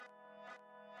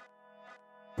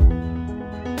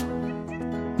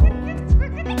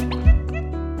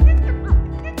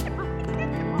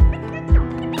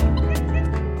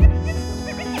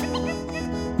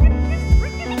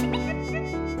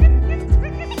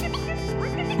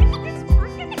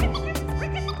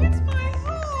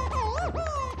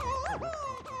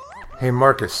Hey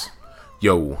Marcus,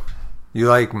 Yo. you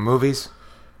like movies?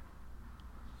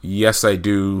 Yes, I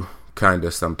do,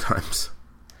 kinda sometimes.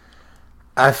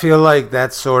 I feel like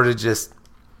that's sort of just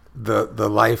the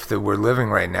life that we're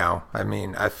living right now. I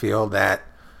mean, I feel that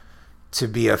to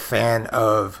be a fan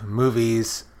of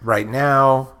movies right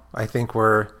now, I think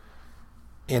we're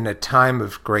in a time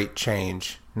of great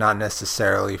change, not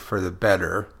necessarily for the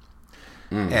better.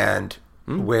 And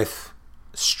with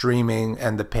streaming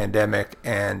and the pandemic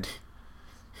and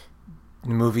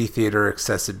movie theater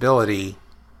accessibility,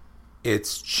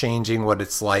 it's changing what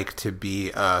it's like to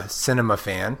be a cinema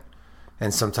fan,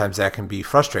 and sometimes that can be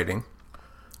frustrating.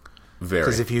 Very.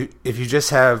 Because if you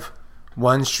just have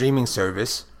one streaming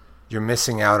service, you're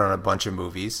missing out on a bunch of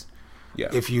movies. Yeah.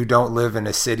 If you don't live in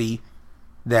a city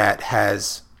that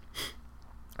has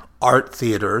art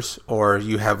theaters or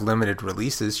you have limited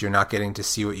releases, you're not getting to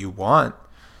see what you want.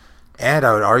 And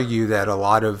I would argue that a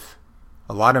lot of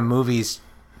movies,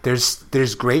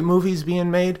 there's great movies being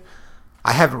made.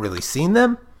 I haven't really seen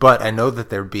them, but I know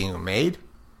that they're being made.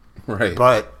 Right.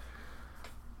 But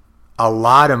a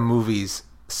lot of movies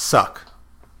suck.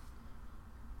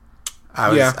 I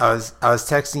was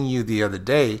texting you the other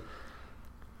day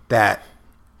that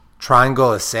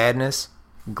Triangle of Sadness,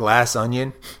 Glass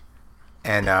Onion,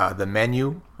 and The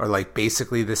Menu are like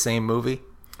basically the same movie.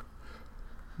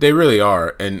 They really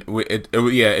are, and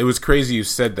it was crazy you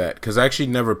said that, because I actually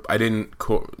I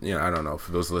don't know,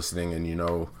 for those listening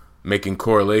and, making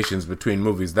correlations between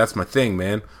movies, that's my thing,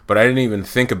 man, but I didn't even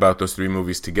think about those three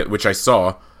movies together, which I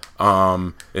saw,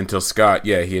 until Scott,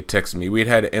 he had texted me. We'd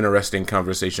had an interesting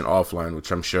conversation offline, which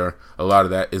I'm sure a lot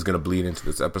of that is going to bleed into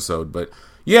this episode, but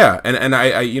yeah, and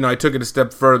I took it a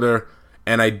step further,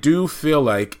 and I do feel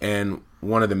like, and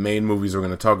one of the main movies we're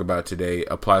going to talk about today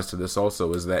applies to this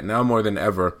also, is that now more than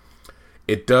ever,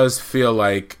 it does feel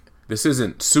like, this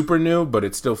isn't super new, but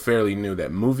it's still fairly new,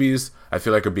 that movies, I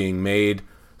feel like, are being made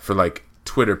for like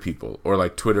Twitter people, or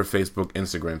like Twitter, Facebook,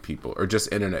 Instagram people, or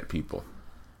just internet people.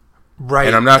 Right.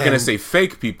 And I'm not going to say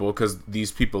fake people, because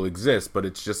these people exist, but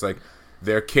it's just like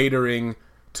they're catering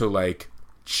to like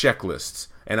checklists.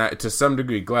 And to some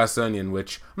degree, Glass Onion,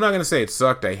 which I'm not going to say it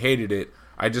sucked, I hated it.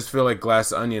 I just feel like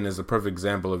Glass Onion is a perfect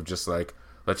example of just like,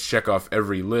 let's check off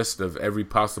every list of every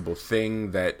possible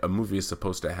thing that a movie is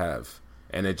supposed to have.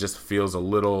 And it just feels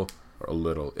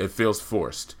it feels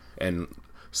forced and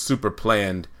super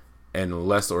planned and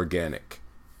less organic.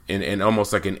 In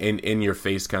almost like an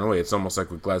in-your-face kind of way. It's almost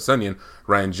like with Glass Onion,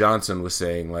 Rian Johnson was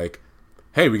saying like,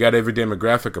 hey, we got every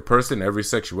demographic of person, every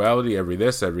sexuality, every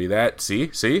this, every that. See,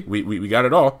 we got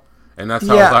it all. And that's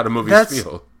how a lot of movies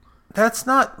feel. That's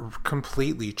not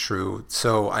completely true.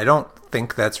 So I don't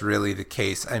think that's really the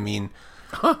case. I mean,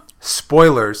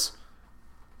 spoilers.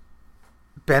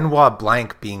 Benoit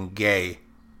Blanc being gay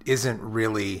isn't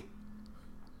really,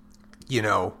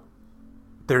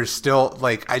 there's still,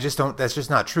 like, that's just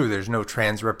not true. There's no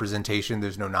trans representation.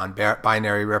 There's no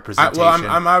non-binary representation.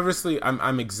 I'm obviously,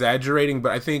 I'm exaggerating,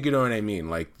 but I think you know what I mean.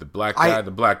 Like, the black guy,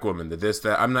 the black woman, the this,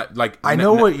 that. I'm not, like... I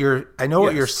know what you're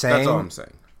saying. That's all I'm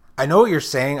saying. I know what you're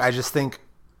saying. I just think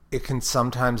it can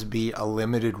sometimes be a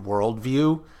limited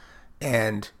worldview,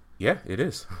 and... Yeah, it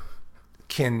is.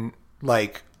 Can,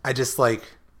 like... I just don't...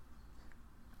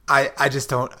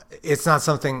 It's not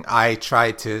something I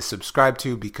try to subscribe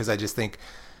to, because I just think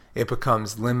it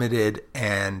becomes limited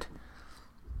and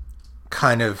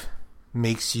kind of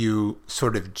makes you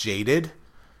sort of jaded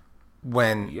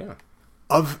when... Yeah.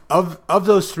 Of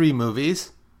those three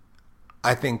movies,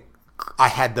 I think I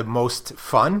had the most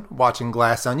fun watching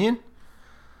Glass Onion.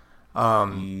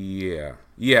 Yeah.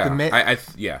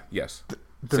 Yes.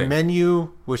 The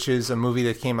Menu, which is a movie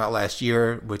that came out last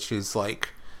year, which is like,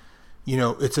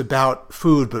 it's about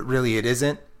food, but really it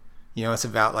isn't. It's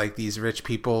about like these rich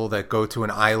people that go to an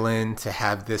island to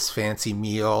have this fancy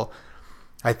meal.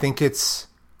 I think it's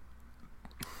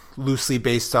loosely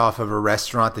based off of a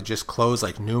restaurant that just closed,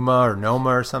 like Noma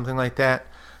or something like that.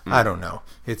 I don't know.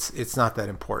 It's not that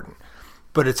important.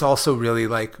 But it's also really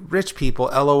like rich people,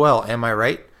 LOL, am I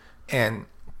right? And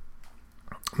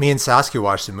me and Saskia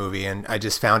watched the movie, and I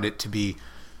just found it to be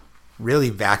really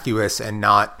vacuous and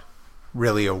not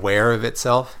really aware of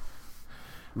itself.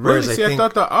 Really? See, I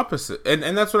thought the opposite.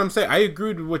 And that's what I'm saying. I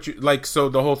agreed with what you... Like, so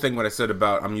the whole thing what I said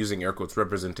about, I'm using air quotes,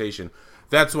 representation,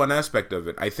 that's one aspect of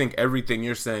it. I think everything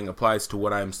you're saying applies to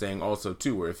what I'm saying also,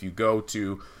 too, where if you go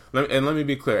to... And let me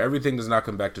be clear, everything does not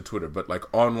come back to Twitter, but like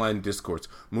online discourse,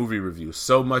 movie reviews,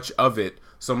 so much of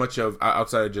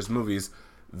outside of just movies,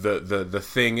 the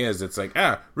thing is, it's like,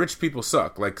 rich people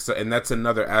suck. Like, so, and that's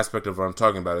another aspect of what I'm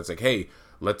talking about. It's like, hey,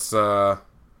 let's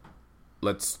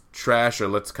let's trash or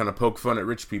let's kind of poke fun at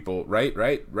rich people, right?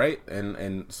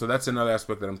 And so that's another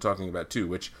aspect that I'm talking about too,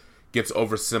 which gets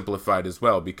oversimplified as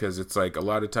well, because it's like a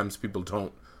lot of times people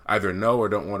don't either know or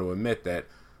don't want to admit that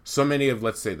so many of,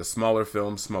 let's say, the smaller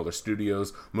films, smaller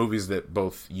studios, movies that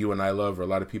both you and I love, or a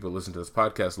lot of people listen to this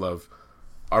podcast love,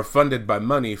 are funded by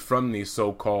money from these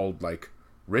so-called, like,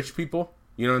 rich people.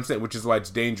 You know what I'm saying? Which is why it's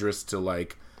dangerous to,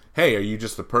 like, hey, are you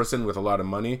just a person with a lot of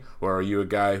money, or are you a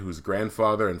guy whose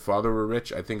grandfather and father were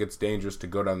rich? I think it's dangerous to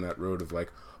go down that road of,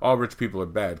 like, all rich people are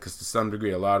bad, because to some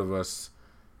degree, a lot of us,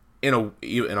 in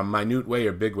a minute way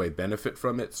or big way, benefit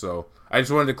from it. So I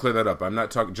just wanted to clear that up. I'm not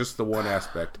talking just the one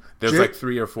aspect. There's like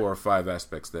 3 or 4 or 5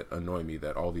 aspects that annoy me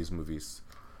that all these movies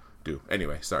do.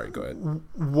 Anyway, sorry, go ahead.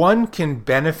 One can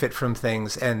benefit from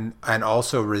things and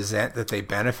also resent that they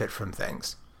benefit from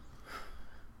things.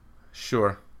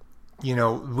 Sure. You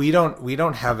know, we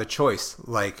don't have a choice.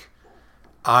 Like,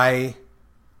 I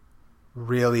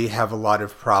really have a lot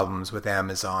of problems with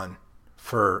Amazon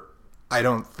I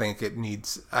think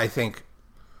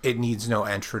it needs no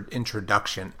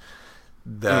introduction.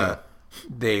 But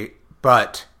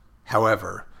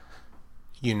however,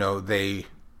 you know, they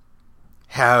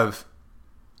have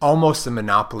almost a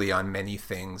monopoly on many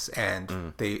things,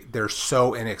 and they're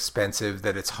so inexpensive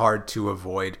that it's hard to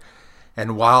avoid.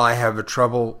 And while I have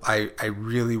I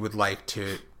really would like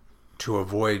to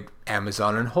avoid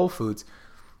Amazon and Whole Foods,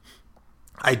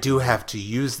 I do have to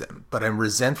use them, but I'm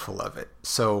resentful of it.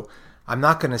 So I'm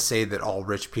not going to say that all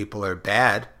rich people are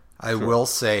bad. I will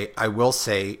say I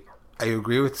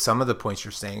agree with some of the points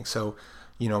you're saying. So,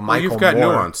 you know, Michael Moore, you've got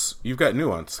Moore, nuance. You've got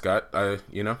nuance, Scott.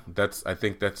 You know, I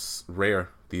think that's rare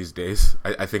these days.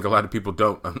 I think a lot of people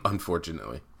don't,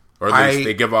 unfortunately, or at least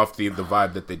they give off the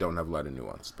vibe that they don't have a lot of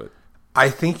nuance. But I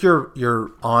think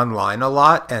you're online a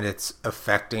lot, and it's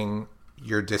affecting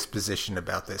your disposition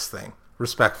about this thing.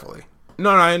 Respectfully. No,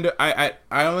 I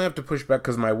only have to push back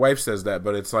because my wife says that,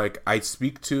 but it's like I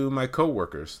speak to my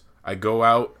coworkers. I go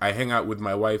out, I hang out with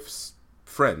my wife's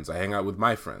friends. I hang out with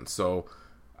my friends. So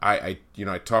I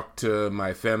talk to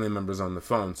my family members on the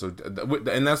phone. So,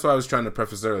 and that's why I was trying to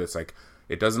preface earlier. It's like,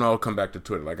 it doesn't all come back to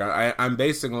Twitter. Like I'm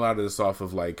basing a lot of this off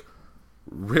of like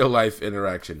real life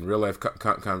interaction, real life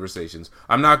conversations.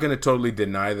 I'm not going to totally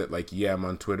deny that, like, yeah, I'm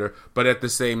on Twitter, but at the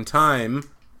same time,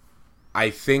 I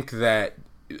think that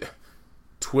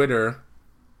Twitter,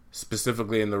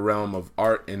 specifically in the realm of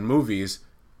art and movies,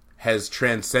 has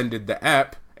transcended the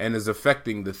app and is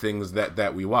affecting the things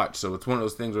that we watch. So it's one of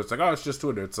those things where it's like, oh, it's just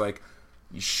Twitter. It's like,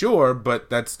 sure, but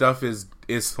that stuff is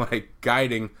like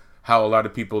guiding how a lot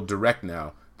of people direct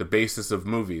now, the basis of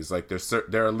movies. Like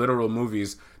there are literal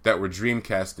movies that were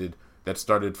dreamcasted that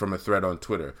started from a thread on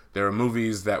Twitter. There are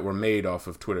movies that were made off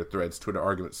of Twitter threads, Twitter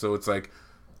arguments. So it's like,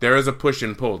 there is a push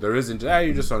and pull. There isn't,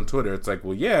 you're just on Twitter. It's like,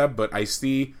 well, yeah, but I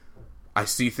see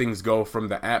things go from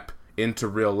the app into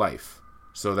real life.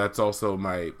 So that's also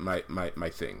my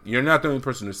thing. You're not the only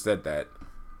person who said that,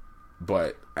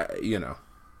 but, you know.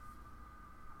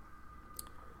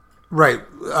 Right.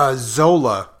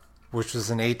 Zola, which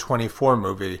was an A24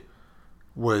 movie,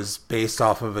 was based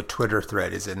off of a Twitter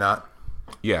thread, is it not?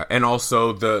 Yeah, and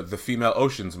also the Female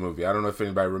Oceans movie. I don't know if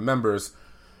anybody remembers.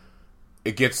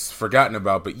 It gets forgotten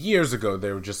about, but years ago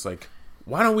they were just like,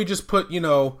 why don't we just put,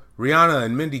 Rihanna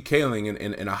and Mindy Kaling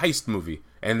in a heist movie?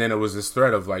 And then it was this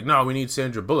thread of like, no, we need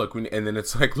Sandra Bullock. And then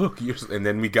it's like, look, and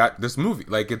then we got this movie.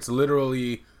 Like, it's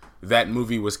literally, that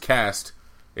movie was cast.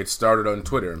 It started on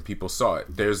Twitter and people saw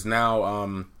it. There's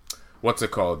now, what's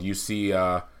it called? You see,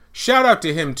 shout out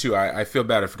to him too. I feel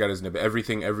bad, I forgot his name. But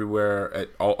Everything Everywhere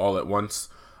all at Once.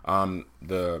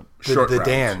 The short round.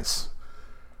 Dance.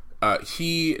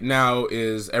 He now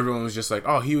is, everyone was just like,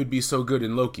 oh, he would be so good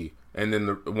in Loki. And then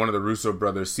one of the Russo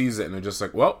brothers sees it and they're just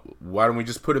like, well, why don't we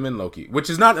just put him in Loki? Which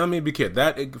is not, let me be clear,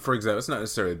 that, for example, it's not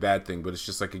necessarily a bad thing, but it's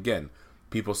just like, again,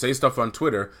 people say stuff on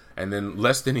Twitter and then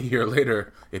less than a year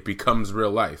later, it becomes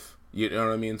real life. You know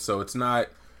what I mean? So it's not,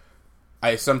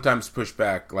 I sometimes push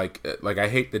back, like I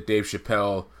hate that Dave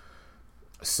Chappelle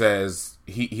says,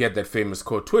 he had that famous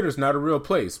quote, Twitter's not a real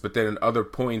place, but then at other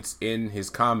points in his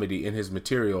comedy, in his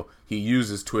material, he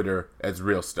uses Twitter as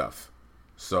real stuff.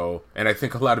 So, and I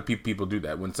think a lot of people do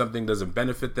that. When something doesn't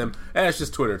benefit them, it's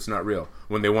just Twitter, it's not real.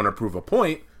 When they want to prove a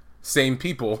point, same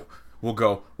people will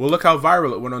go, well, look how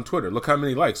viral it went on Twitter. Look how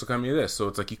many likes, look how many of this. So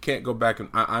it's like, you can't go back and,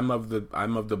 I'm of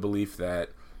the belief that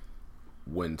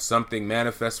when something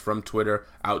manifests from Twitter,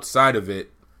 outside of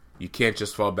it, you can't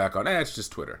just fall back on, it's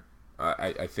just Twitter.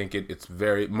 I think it's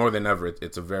very, more than ever,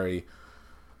 it's a very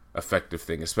effective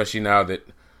thing, especially now that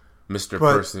Mr.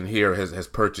 Person here has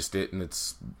purchased it and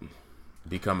it's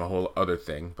become a whole other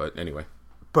thing. But anyway.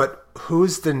 But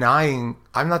who's denying?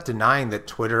 I'm not denying that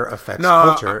Twitter affects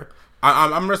No, culture.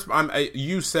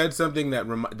 you said something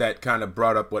that kind of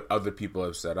brought up what other people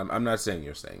have said. I'm not saying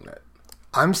you're saying that.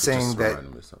 I'm saying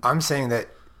that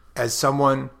as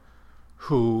someone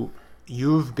who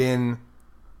you've been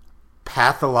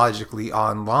pathologically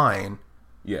online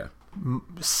Yeah.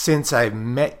 since I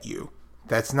met you,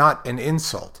 that's not an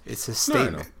insult. It's a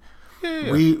statement.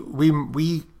 Yeah.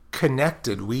 We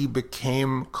connected. We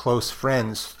became close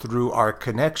friends through our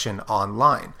connection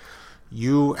online.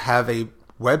 You have a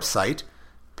website,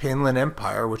 Pinland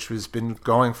Empire, which has been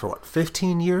going for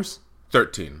 15 years?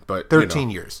 13, but 13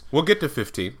 years. We'll get to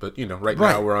 15, but right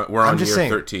now we're on year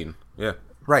 13. Yeah.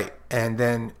 Right. And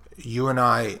then you and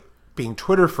I being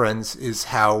Twitter friends is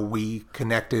how we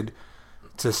connected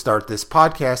to start this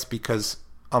podcast because,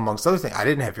 amongst other things, I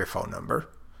didn't have your phone number.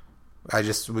 I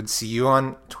just would see you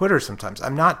on Twitter sometimes.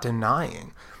 I'm not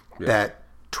denying that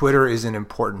Twitter is an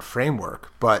important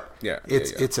framework, but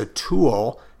it's a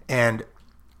tool, and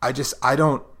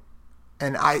don't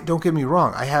get me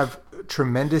wrong, I have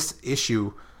tremendous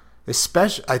issue,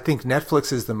 especially I think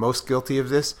Netflix is the most guilty of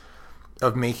this,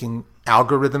 of making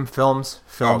algorithm films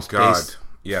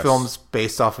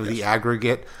based off of the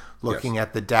aggregate, looking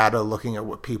at the data, looking at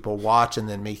what people watch, and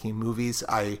then making movies.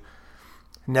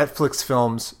 Netflix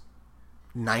films,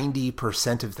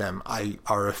 90% of them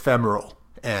are ephemeral,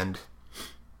 and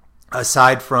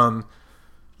aside from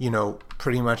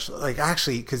pretty much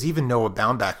actually, because even Noah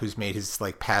Baumbach, who's made his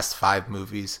past 5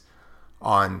 movies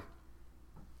on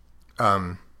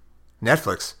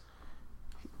Netflix,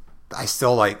 I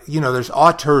still there's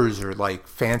auteurs or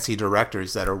fancy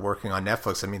directors that are working on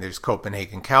Netflix. I mean, there's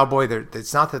Copenhagen Cowboy.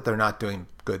 It's not that they're not doing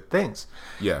good things.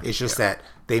 Yeah, it's just that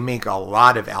they make a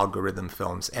lot of algorithm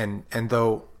films, and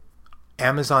though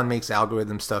Amazon makes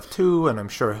algorithm stuff too, and I'm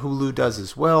sure Hulu does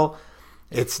as well,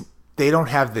 they don't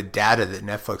have the data that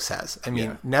Netflix has. I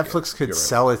mean, Netflix could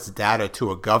sell its data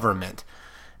to a government,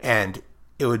 and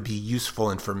it would be useful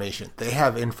information. They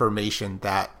have information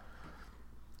that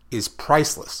is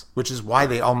priceless, which is why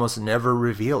they almost never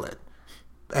reveal it.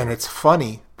 And it's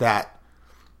funny that,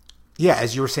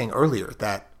 as you were saying earlier,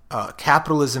 that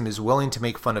capitalism is willing to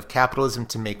make fun of capitalism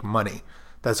to make money.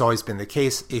 That's always been the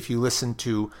case. If you listen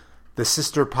to the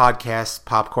sister podcast,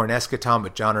 Popcorn Eschaton,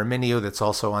 with John Arminio, that's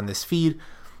also on this feed,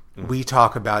 we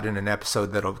talk about in an episode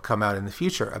that'll come out in the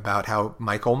future about how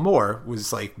Michael Moore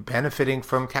was benefiting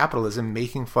from capitalism,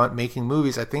 making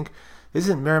movies. I think,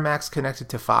 isn't Miramax connected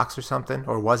to Fox or something,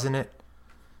 or wasn't it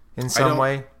in some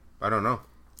way? I don't know.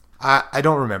 I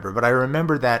don't remember, but I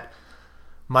remember that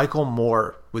Michael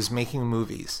Moore was making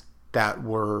movies that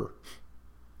were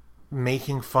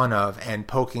making fun of and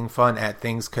poking fun at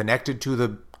things connected to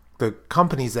the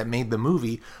companies that made the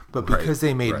movie, but because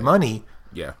they made money,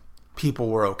 people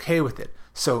were okay with it.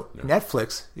 So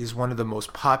Netflix is one of the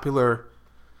most popular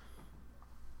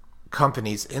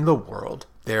companies in the world.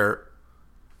 They're,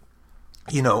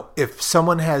 if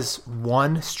someone has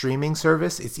one streaming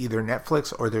service, it's either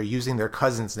Netflix or they're using their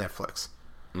cousin's Netflix.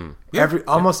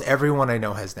 Almost everyone I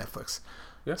know has Netflix.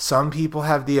 Some people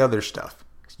have the other stuff,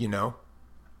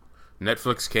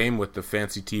 Netflix came with the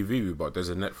fancy TV we bought. There's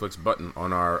a Netflix button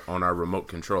on our remote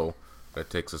control that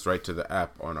takes us right to the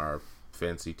app on our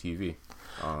fancy TV.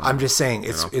 I'm just saying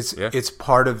it's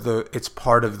part of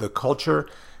the culture,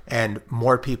 and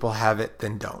more people have it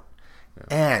than don't.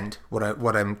 And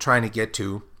what I'm trying to get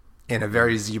to in a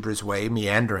very Zebras way,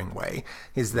 meandering way,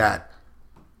 is that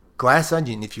Glass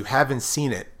Onion, if you haven't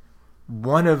seen it,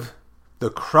 one of the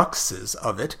cruxes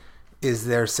of it is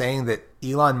they're saying that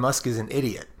Elon Musk is an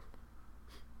idiot.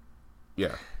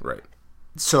 Yeah, right.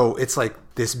 So it's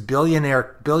this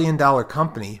billion-dollar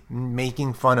company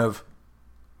making fun of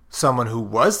someone who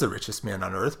was the richest man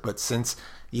on earth, but since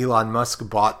Elon Musk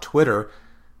bought Twitter,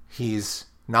 he's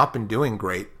not been doing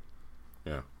great.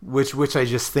 Yeah. Which I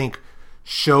just think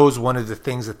shows one of the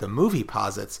things that the movie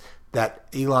posits, that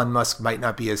Elon Musk might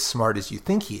not be as smart as you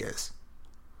think he is.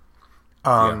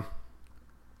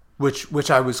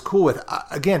 Which I was cool with.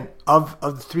 Again, of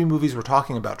the 3 movies we're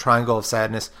talking about, Triangle of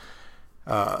Sadness,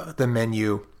 The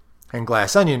Menu, and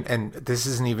Glass Onion, and this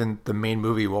isn't even the main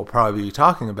movie we'll probably be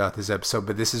talking about this episode,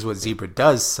 but this is what Zebra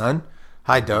does, son.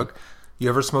 Hi, Doug. You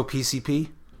ever smoke PCP?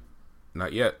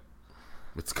 Not yet.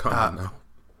 It's coming though.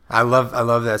 I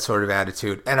love that sort of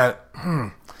attitude. And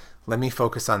let me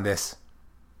focus on this,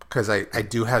 because I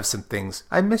do have some things.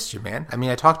 I missed you, man. I mean,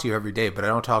 I talk to you every day, but I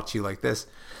don't talk to you like this.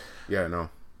 Yeah, I know.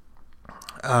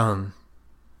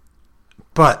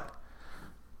 But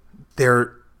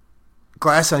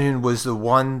Glass Onion was the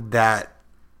one that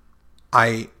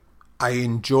I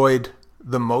enjoyed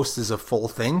the most is a full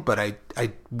thing, but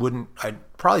I'd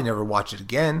probably never watch it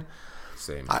again.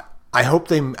 Same. I hope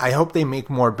they make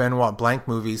more Benoit Blanc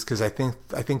movies, because I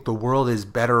think the world is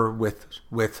better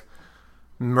with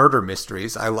murder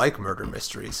mysteries. I like murder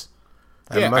mysteries.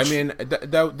 I mean,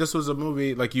 this was a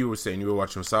movie, like you were saying, you were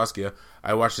watching with Saskia.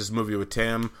 I watched this movie with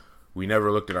Tam. We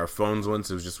never looked at our phones once.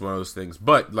 It was just one of those things.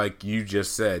 But like you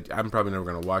just said, I'm probably never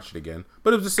going to watch it again.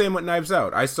 But it was the same with Knives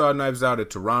Out. I saw Knives Out at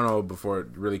Toronto before it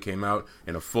really came out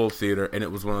in a full theater, and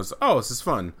it was one of those, oh, this is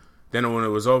fun. Then when it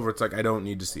was over, it's like, I don't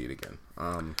need to see it again.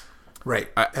 Right.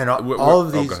 All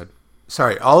of these... go ahead.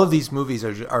 Sorry. All of these movies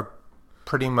are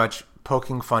pretty much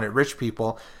poking fun at rich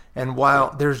people. And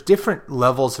while there's different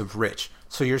levels of rich,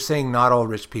 so you're saying not all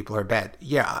rich people are bad.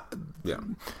 Yeah.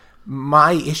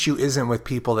 My issue isn't with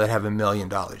people that have $1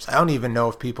 million. I don't even know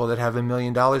if people that have $1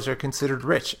 million are considered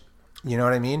rich. You know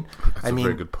what I mean? That's a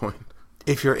very good point.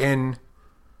 If you're in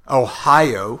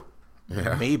Ohio,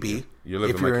 maybe. You're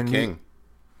living like a king.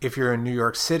 If you're in New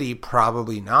York City,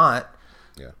 probably not.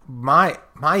 Yeah. My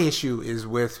issue is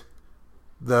with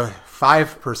the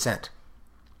 5%.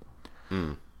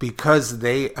 Because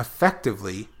they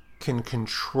effectively can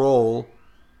control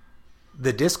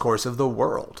the discourse of the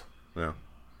world. Yeah.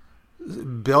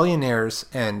 Billionaires,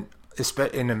 and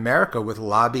in America with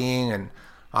lobbying and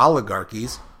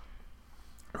oligarchies,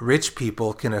 rich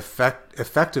people can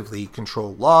effectively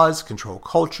control laws, control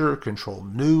culture, control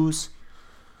news.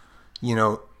 You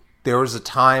know, there was a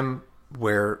time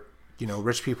where, you know,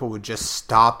 rich people would just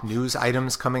stop news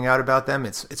items coming out about them.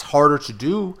 It's harder to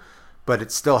do, but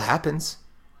it still happens.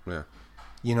 Yeah.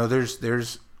 You know,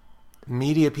 there's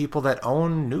media people that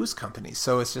own news companies,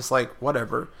 so it's just like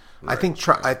whatever. Right.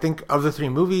 I think of the three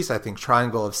movies, I think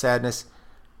Triangle of Sadness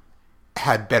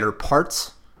had better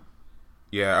parts.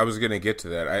 Yeah, I was gonna get to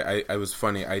that. I was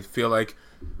funny. I feel like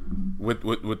with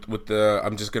the,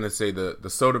 I'm just gonna say the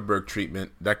Soderbergh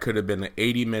treatment, that could have been an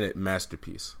 80-minute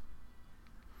masterpiece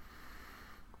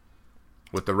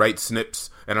with the right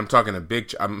snips. And I'm talking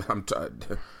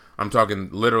I'm talking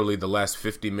literally the last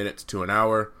 50 minutes to an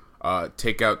hour.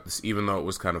 Take out this, even though it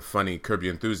was kind of funny, Curb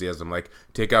Your Enthusiasm, like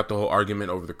take out the whole argument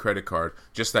over the credit card.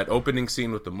 Just that opening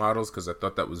scene with the models, because I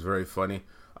thought that was very funny.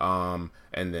 And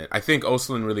then I think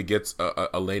Oslin really gets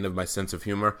a lane of my sense of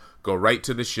humor. Go right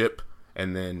to the ship,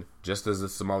 and then just as the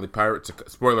Somali pirates,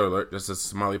 spoiler alert, just as the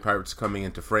Somali pirates coming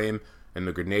into frame and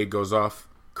the grenade goes off,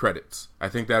 credits. I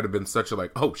think that would have been such a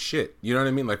like, oh shit, you know what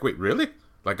I mean? Like, wait, really?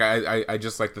 Like I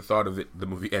just like the thought of it, the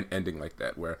movie ending like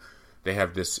that, where they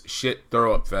have this shit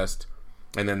throw up fest,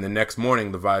 and then the next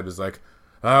morning the vibe is like,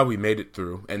 we made it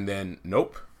through, and then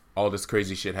nope, all this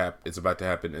crazy shit is about to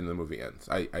happen, and the movie ends.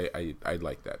 I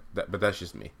like that, but that's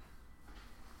just me.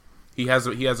 He has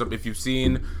if you've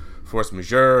seen Force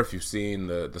Majeure, if you've seen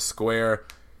the Square,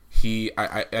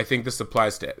 I think this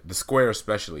applies to the Square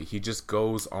especially. He just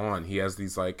goes on. He has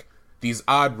these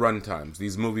odd run times.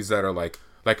 These movies that are like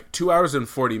 2 hours and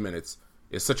 40 minutes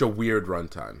is such a weird run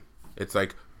time. It's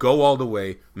like, go all the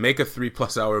way, make a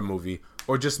 3+ hour movie,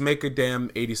 or just make a damn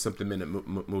 80-something minute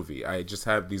movie. I just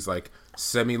have these like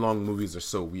semi-long movies are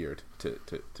so weird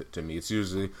to me. It's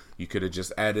usually you could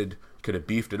have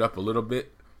beefed it up a little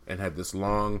bit and had this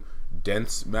long,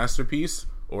 dense masterpiece,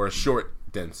 or a short,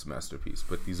 dense masterpiece.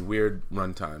 But these weird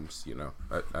run times, you know,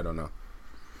 I don't know.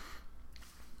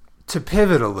 To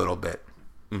pivot a little bit,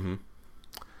 mm-hmm.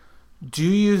 Do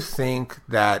you think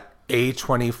that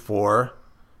A24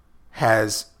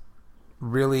 has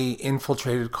really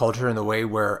infiltrated culture in the way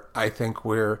where I think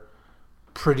we're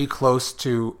pretty close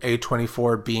to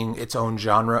A24 being its own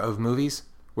genre of movies,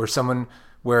 where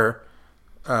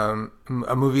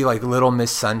a movie like Little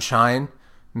Miss Sunshine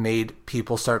made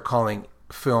people start calling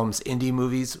films indie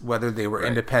movies, whether they were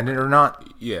independent or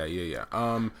not? Yeah.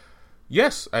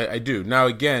 Yes, I do. Now,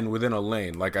 again, within a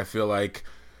lane. Like, I feel like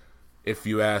if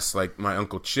you ask, like, my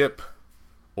Uncle Chip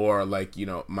or, like, you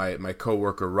know, my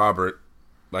coworker Robert,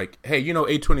 like, hey, you know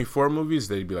A24 movies?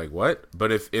 They'd be like, what?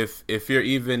 But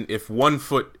if one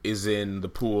foot is in the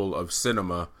pool of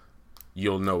cinema,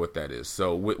 you'll know what that is.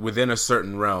 So within a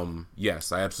certain realm,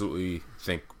 yes, I absolutely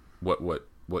think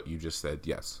what you just said,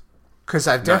 yes. Because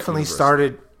I've definitely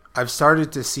started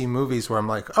to see movies where I'm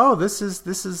like, oh, is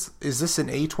this an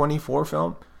A24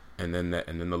 film? And then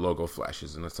the logo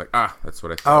flashes, and it's like, that's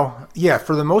what I thought. Oh, yeah.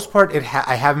 For the most part,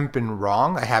 I haven't been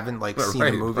wrong. I haven't seen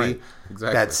a movie right.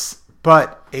 Exactly.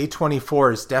 But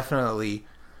A24 is definitely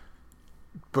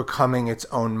becoming its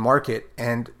own market,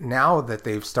 and now that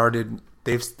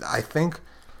I think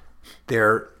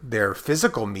their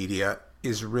physical media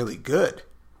is really good.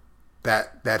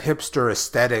 That hipster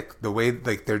aesthetic, the way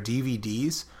like their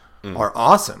DVDs are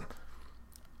awesome.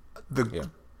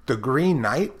 The the Green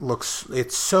Knight looks,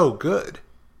 it's so good.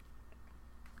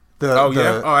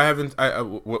 Yeah. Oh, I haven't.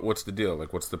 What's the deal?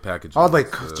 Like, what's the package? Oh,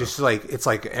 like just like it's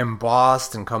like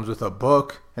embossed and comes with a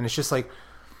book, and it's just like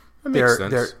they're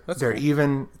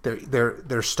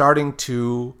starting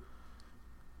to,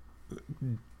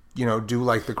 you know, do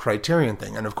like the Criterion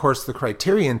thing, and of course the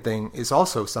Criterion thing is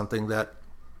also something that,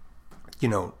 you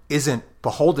know, isn't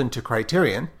beholden to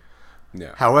Criterion.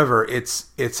 Yeah. However,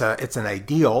 it's an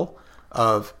ideal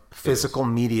of physical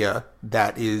media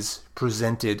that is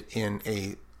presented in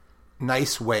a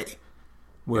nice way,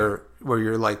 where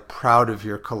you're like proud of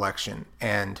your collection.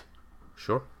 And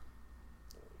sure,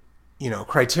 you know,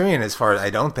 Criterion, as far as I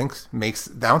don't think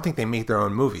they make their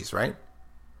own movies, right?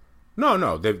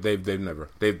 No, they've never.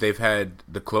 They've had,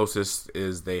 the closest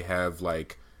is they have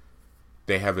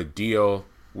a deal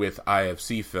with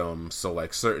IFC Films, so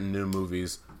like certain new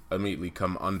movies immediately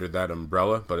come under that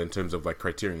umbrella, but in terms of like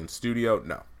Criterion Studio,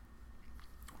 no.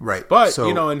 Right. But, so,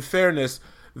 you know, in fairness,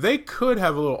 they could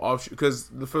have a little offshoot, because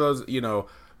for those, you know,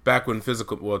 back when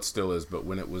physical, well, it still is, but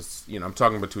when it was, you know, I'm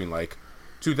talking between like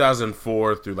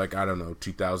 2004 through like, I don't know,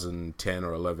 2010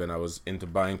 or 11, I was into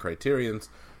buying Criterions,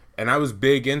 and I was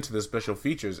big into the special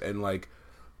features, and like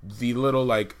the little,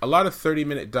 like, a lot of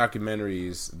 30-minute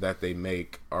documentaries that they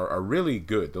make are really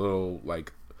good. The little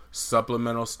like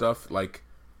supplemental stuff, like,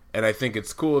 and I think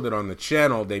it's cool that on the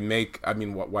channel they make, I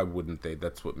mean, why wouldn't they?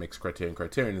 That's what makes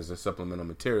Criterion is their supplemental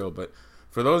material. But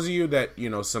for those of you that, you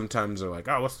know, sometimes are like,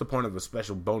 oh, what's the point of a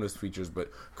special bonus features? But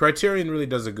Criterion really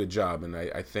does a good job, and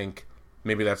I think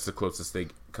maybe that's the closest they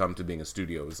come to being a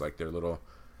studio, is like their little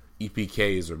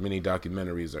EPKs or mini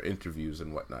documentaries or interviews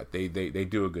and whatnot. They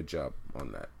do a good job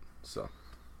on that. So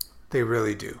they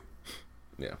really do.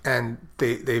 Yeah. And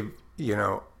they you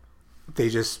know,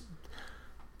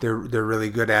 they're really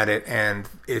good at it, and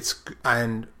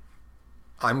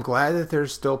I'm glad that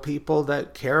there's still people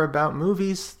that care about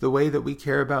movies the way that we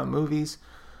care about movies.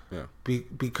 Yeah.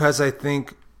 Because I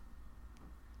think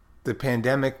the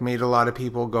pandemic made a lot of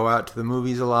people go out to the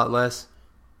movies a lot less.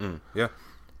 Yeah.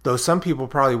 Though some people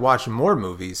probably watch more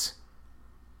movies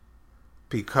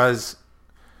because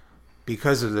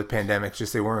of the pandemic,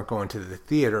 just they weren't going to the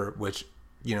theater, which,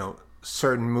 you know,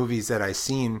 certain movies that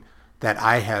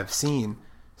I have seen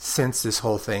since this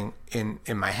whole thing in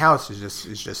my house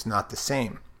is just not the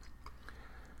same.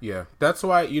 Yeah, that's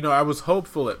why, you know, I was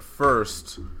hopeful at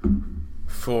first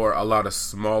for a lot of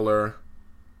smaller,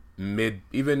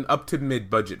 even up to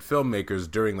mid-budget filmmakers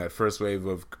during that first wave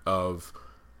of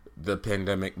the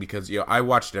pandemic, because, you know, I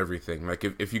watched everything. Like,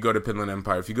 if you go to Pinland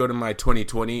Empire, if you go to my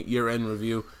 2020 year-end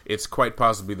review, it's quite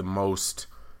possibly the most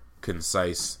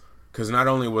concise, because not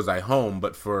only was I home,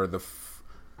 but for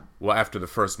after the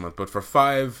first month, but for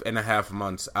 5.5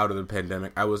 months out of the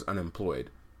pandemic, I was unemployed.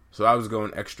 So I was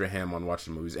going extra ham on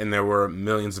watching movies, and there were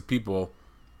millions of people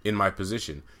in my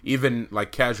position. Even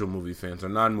like casual movie fans or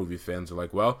non-movie fans are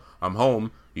like, well, I'm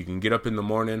home. You can get up in the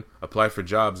morning, apply for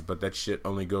jobs, but that shit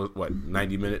only goes,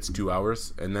 90 minutes, 2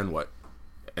 hours, and then what?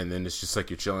 And then it's just like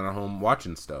you're chilling at home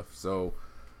watching stuff. So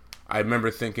I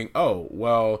remember thinking, oh,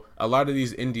 well, a lot of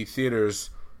these indie theaters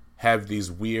have these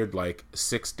weird like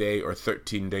 6-day or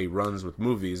 13-day runs with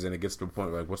movies, and it gets to a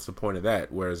point like, what's the point of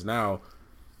that? Whereas now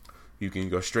you can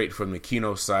go straight from the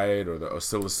Kino site or the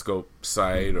Oscilloscope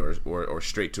site or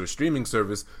straight to a streaming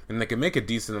service, and they can make a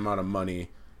decent amount of money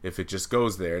if it just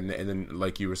goes there. And then,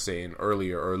 like you were saying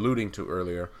earlier or alluding to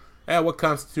earlier, what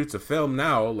constitutes a film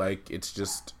now? Like, it's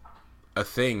just a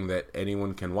thing that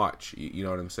anyone can watch. You know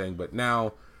what I'm saying? But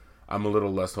now I'm a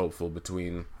little less hopeful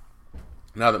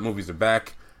now that movies are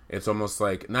back. It's almost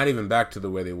like not even back to the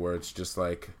way they were. It's just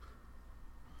like,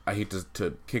 I hate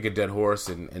to kick a dead horse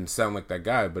and sound like that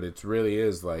guy, but it really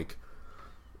is like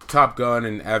Top Gun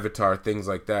and Avatar, things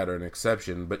like that are an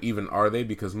exception. But even are they?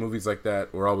 Because movies like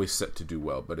that were always set to do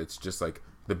well. But it's just like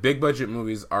the big budget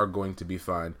movies are going to be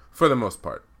fine for the most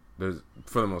part.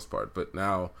 But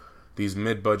now these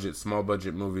mid-budget,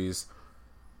 small-budget movies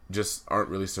just aren't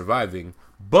really surviving.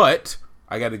 But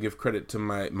I got to give credit to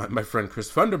my friend Chris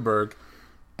Funderburg.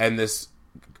 And this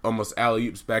almost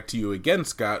alley-oops back to you again,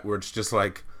 Scott, where it's just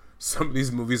like, some of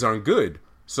these movies aren't good.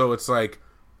 So it's like,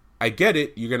 I get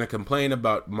it, you're going to complain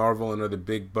about Marvel and other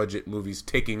big-budget movies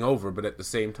taking over, but at the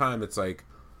same time, it's like,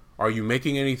 are you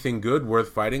making anything good worth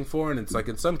fighting for? And it's like,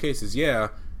 in some cases, yeah,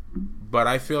 but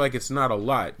I feel like it's not a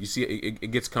lot. You see, it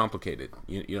gets complicated.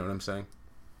 You know what I'm saying?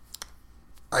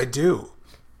 I do.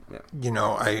 Yeah. You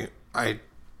know, I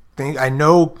think, I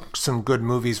know some good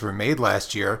movies were made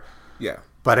last year. Yeah.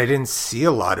 But I didn't see a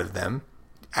lot of them.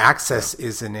 Access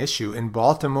is an issue in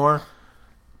Baltimore.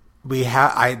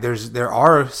 There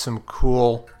are some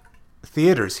cool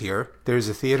theaters here. There's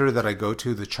a theater that I go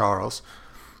to, the Charles,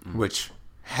 which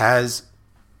has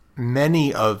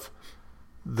many of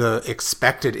the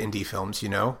expected indie films, you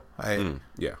know.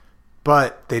 Yeah.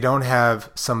 But they don't have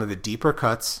some of the deeper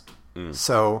cuts.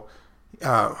 So,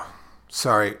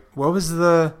 sorry, what was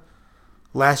the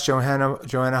last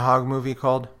Joanna Hogg movie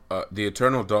called? The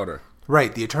Eternal Daughter.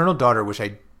 Right, The Eternal Daughter, which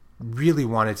I really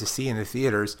wanted to see in the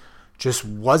theaters, just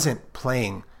wasn't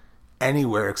playing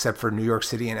anywhere except for New York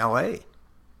City and LA.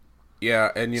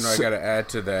 Yeah, and I got to add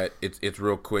to that. It's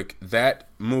real quick. That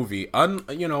movie,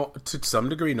 to some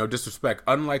degree, no disrespect,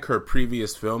 unlike her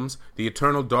previous films, The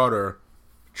Eternal Daughter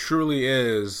truly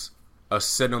is a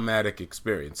cinematic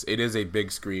experience. It is a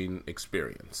big screen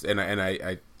experience, and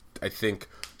I think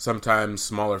sometimes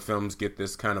smaller films get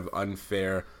this kind of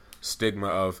unfair stigma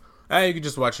of, you can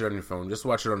just watch it on your phone, just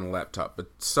watch it on a laptop. But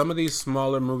some of these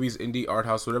smaller movies, indie, art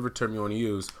house, whatever term you want to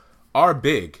use, are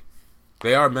big.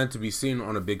 They are meant to be seen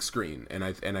on a big screen, and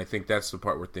I think that's the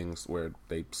part where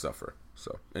they suffer.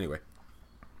 So anyway,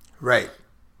 right,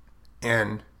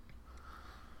 and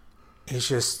it's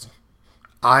just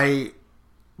I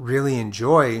really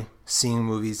enjoy seeing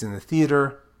movies in the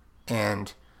theater,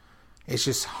 and it's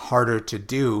just harder to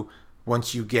do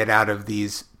once you get out of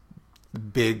these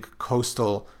big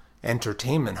coastal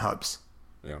entertainment hubs.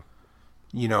 Yeah,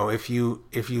 if you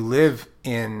live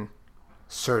in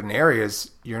certain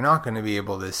areas, you're not going to be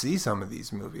able to see some of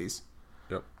these movies.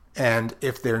 Yep. And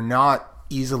if they're not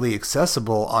easily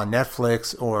accessible on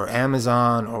Netflix or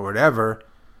Amazon or whatever,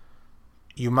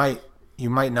 you might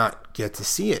not get to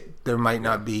see it. There might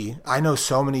not be. I know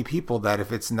so many people that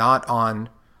if it's not on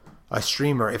a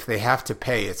streamer, if they have to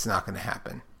pay, it's not going to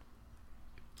happen.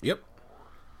 Yep.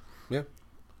 Yeah.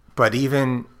 But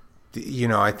even,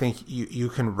 I think you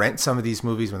can rent some of these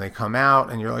movies when they come out,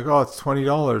 and you're like, oh, it's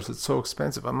 $20. It's so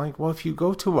expensive. I'm like, well, if you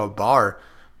go to a bar,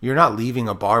 you're not leaving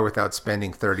a bar without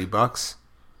spending $30.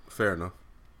 Fair enough.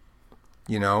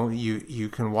 You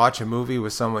can watch a movie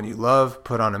with someone you love,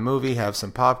 put on a movie, have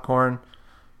some popcorn.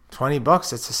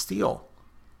 $20, it's a steal.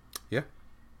 Yeah,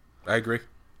 I agree.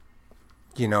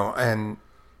 And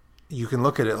you can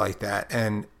look at it like that.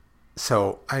 And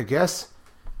so I guess,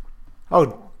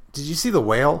 did you see The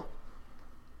Whale?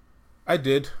 I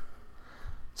did.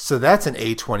 So that's an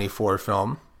A24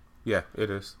 film. Yeah, it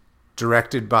is.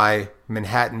 Directed by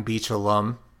Manhattan Beach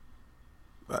alum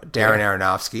Darren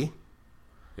Aronofsky.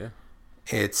 Yeah.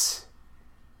 It's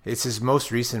his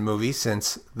most recent movie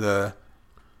since the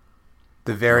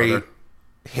very Mother.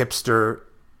 hipster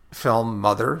film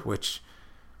Mother, which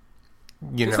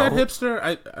Is that hipster?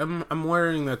 I'm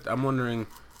wondering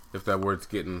if that word's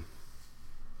getting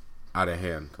out of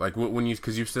hand. Like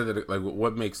because you said that, like,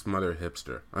 what makes Mother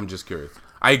hipster? I'm just curious.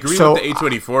 I agree with the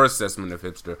A24 assessment of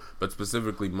hipster, but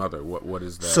specifically Mother. What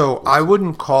is that? So I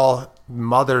wouldn't call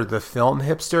Mother the film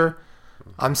hipster.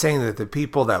 I'm saying that the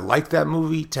people that like that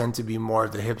movie tend to be more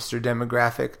of the hipster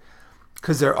demographic,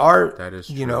 because there are, that is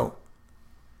true.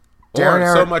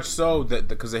 So much so that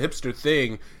because the hipster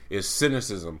thing is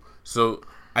cynicism. So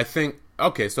I think,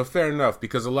 okay, so fair enough,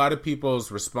 because a lot of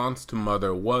people's response to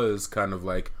Mother was kind of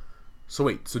like, so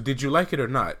wait, so did you like it or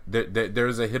not? There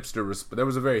was a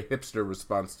very hipster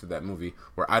response to that movie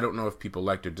where I don't know if people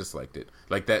liked or disliked it.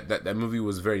 Like that movie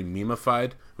was very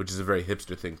memeified, which is a very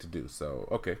hipster thing to do. So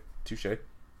okay, touche.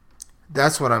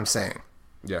 That's what I'm saying.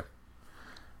 Yeah.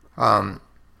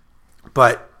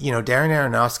 But Darren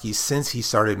Aronofsky, since he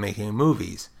started making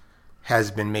movies,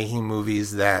 has been making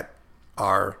movies that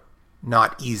are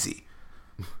not easy.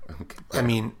 Okay. I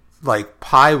mean, like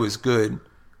Pi was good,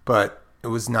 but it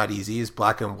was not easy. It's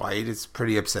black and white. It's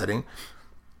pretty upsetting.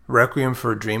 Requiem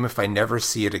for a Dream, if I never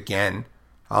see it again,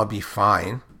 I'll be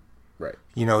fine. Right.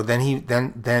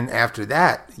 Then after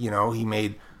that, he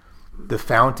made The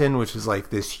Fountain, which was like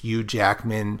this Hugh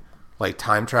Jackman like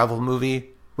time travel movie,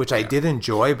 which I did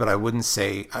enjoy, but I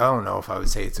don't know if I would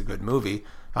say it's a good movie.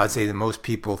 I would say that most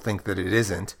people think that it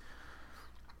isn't.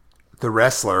 The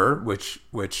Wrestler,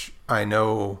 which I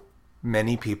know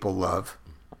many people love.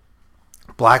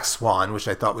 Black Swan, which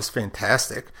I thought was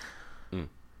fantastic.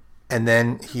 And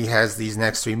then he has these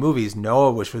next three movies.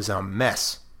 Noah, which was a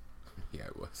mess. Yeah,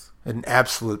 it was. An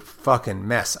absolute fucking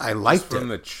mess. I liked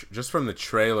it. Just from the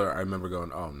trailer, I remember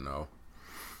going, oh no.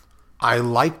 I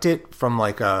liked it from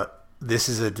like this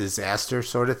is a disaster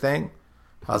sort of thing.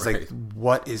 I was like,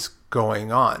 what is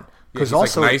going on? Because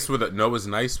also like Noah's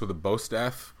nice with a bow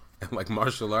staff and like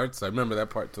martial arts. I remember that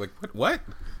part. Like what?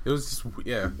 It was just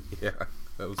yeah.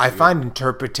 I find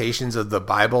interpretations of the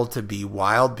Bible to be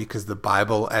wild, because the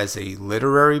Bible as a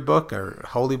literary book or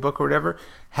holy book or whatever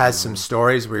has some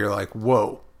stories where you're like,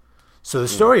 whoa. So the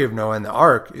story of Noah and the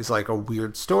Ark is like a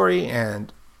weird story,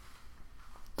 and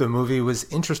the movie was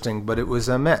interesting, but it was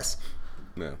a mess.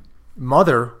 Yeah.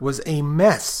 Mother was a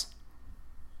mess.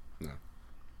 No.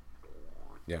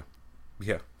 Yeah.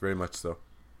 Yeah, very much so.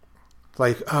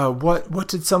 Like, what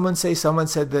did someone say? Someone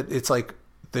said that it's like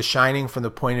The Shining from the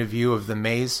point of view of the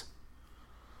maze.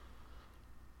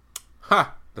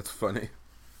 Ha! That's funny.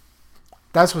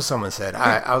 That's what someone said.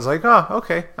 I was like, oh,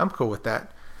 okay, I'm cool with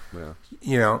that. Yeah.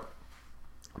 You know,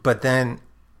 but then,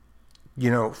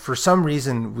 you know, for some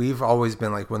reason, we've always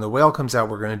been like, when The Whale comes out,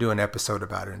 we're going to do an episode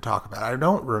about it and talk about it. I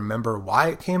don't remember why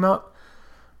it came out.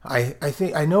 I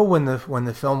think I know when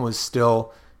the film was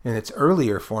still in its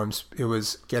earlier forms, it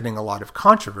was getting a lot of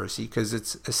controversy because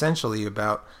it's essentially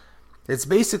about, it's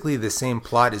basically the same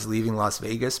plot as Leaving Las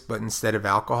Vegas, but instead of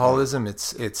alcoholism,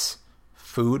 it's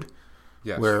food.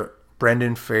 Yes. Where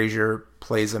Brendan Fraser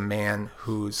plays a man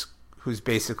who's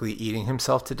basically eating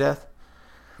himself to death.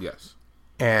 Yes.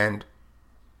 And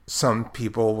some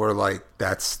people were like,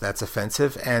 that's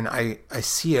offensive, and I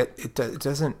see it. It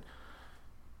doesn't,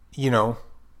 you know.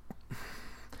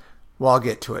 Well, I'll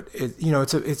get to it.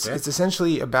 It's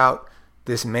essentially about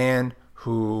this man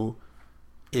who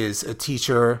is a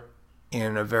teacher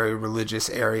in a very religious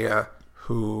area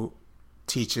who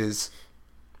teaches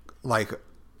like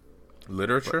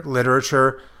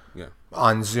literature Yeah.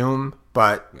 on Zoom,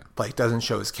 but like doesn't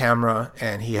show his camera,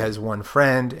 and he has one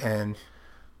friend, and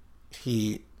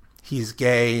he's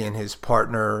gay, and his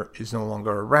partner is no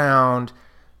longer around.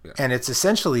 Yeah. And it's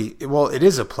essentially, well, it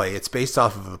is a play. It's based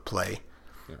off of a play.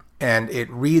 And it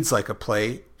reads like a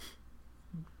play.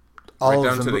 Right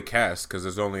down to the cast, because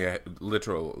there's only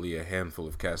literally a handful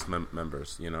of cast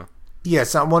members, you know? Yeah,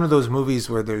 it's not one of those movies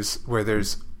where there's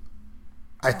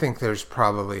I think there's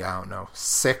probably, I don't know,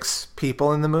 6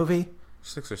 people in the movie.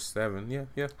 6 or 7,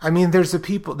 yeah. I mean, there's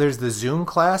the Zoom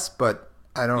class, but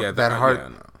I don't, that hard. Yeah,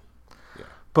 no. Yeah.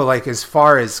 But like, as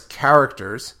far as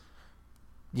characters,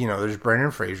 you know, there's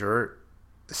Brendan Fraser,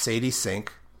 Sadie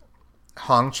Sink,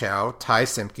 Hong Chow, Ty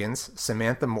Simpkins,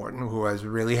 Samantha Morton, who I was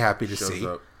really happy to see.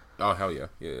 Up. Oh, hell yeah.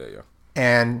 Yeah.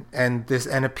 And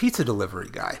a pizza delivery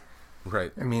guy.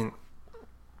 Right. I mean,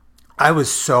 I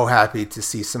was so happy to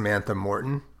see Samantha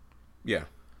Morton. Yeah.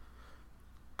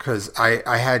 Because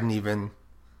I hadn't even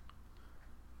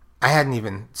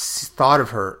thought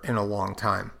of her in a long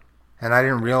time. And I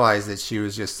didn't realize that she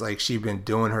was just like, she'd been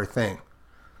doing her thing.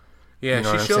 Yeah, you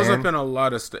know she shows up in a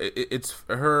lot of stuff. It's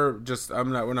her. Just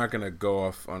we're not gonna go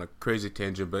off on a crazy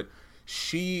tangent, but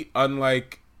she,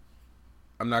 unlike,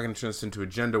 I'm not gonna turn this into a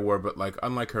gender war, but like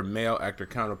unlike her male actor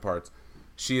counterparts,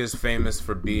 she is famous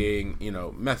for being, you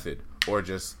know, method or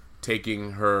just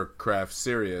taking her craft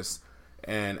serious.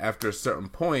 And after a certain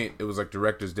point, it was like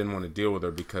directors didn't want to deal with her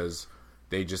because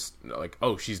they just like,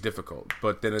 oh, she's difficult.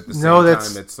 But then at the same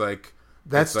time, it's like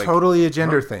that's totally a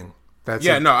gender thing. That's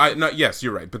yes,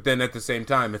 you're right. But then at the same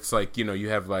time, it's like, you know, you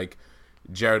have like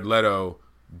Jared Leto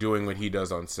doing what he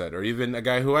does on set, or even a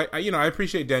guy who I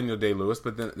appreciate, Daniel Day-Lewis,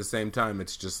 but then at the same time,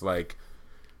 it's just like,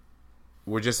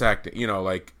 we're just acting, you know,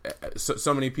 like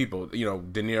so many people, you know,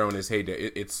 De Niro in his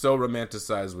heyday, it's so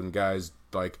romanticized when guys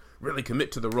like really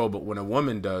commit to the role, but when a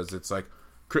woman does, it's like,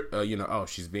 you know, oh,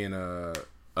 she's being a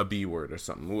B word or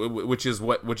something, which is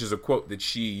a quote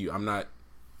that I'm not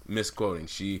misquoting.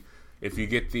 If you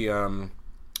get the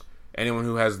anyone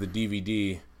who has the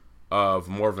DVD of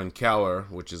Morven Caller,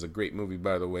 which is a great movie,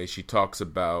 by the way, she talks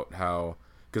about how,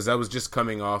 because that was just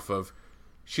coming off of,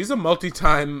 she's a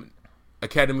multi-time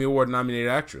Academy Award nominated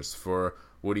actress for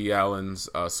Woody Allen's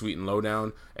Sweet and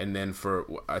Lowdown, and then for,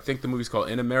 I think the movie's called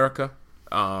In America.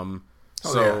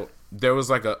 There was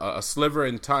like a sliver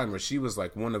in time where she was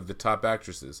like one of the top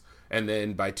actresses, and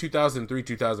then by 2003,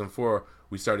 2004,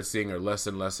 we started seeing her less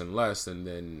and less and less, and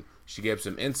then she gave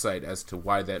some insight as to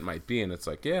why that might be, and it's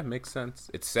like, yeah, it makes sense.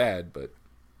 It's sad, but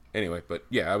anyway, but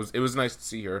yeah, it was nice to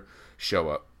see her show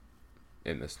up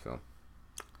in this film.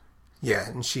 Yeah,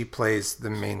 and she plays the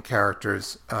main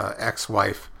character's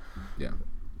ex-wife. Yeah.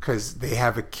 Because they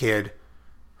have a kid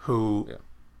who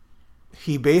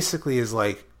he basically is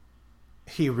like,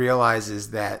 he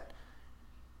realizes that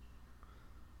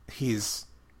he's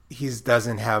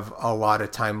doesn't have a lot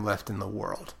of time left in the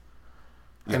world.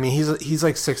 Yeah. I mean, he's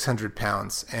like 600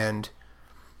 pounds, and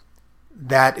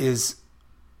that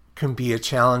can be a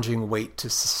challenging weight to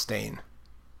sustain.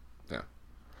 Yeah,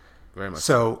 very much.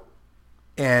 So,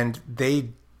 and they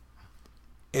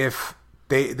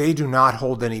do not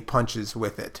hold any punches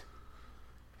with it.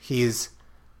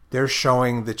 They're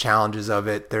showing the challenges of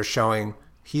it. They're showing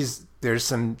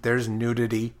there's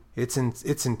nudity. It's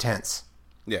intense.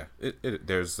 Yeah,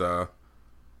 there's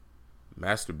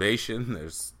masturbation.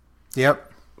 There's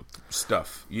Yep.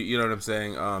 stuff. You know what I'm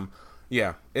saying?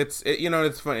 Yeah, it's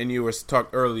fun. And you were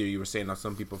earlier. You were saying how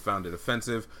some people found it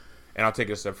offensive, and I'll take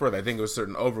it a step further. I think it was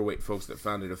certain overweight folks that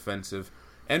found it offensive.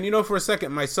 And for a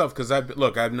second myself, because I've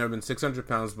never been 600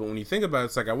 pounds, but when you think about it,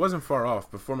 it's like I wasn't far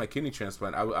off. Before my kidney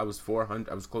transplant, I was 400.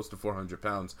 I was close to 400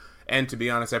 pounds, and to be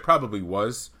honest, I probably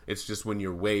was. It's just when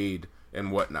you're weighed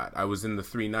and whatnot. I was in the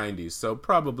 390s, so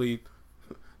probably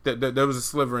there was a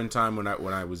sliver in time when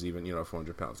I was even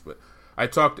 400 pounds. But I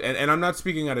talked, and I'm not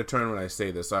speaking out of turn when I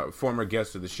say this. Former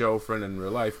guest of the show, friend in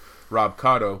real life, Rob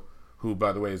Cotto, who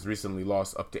by the way has recently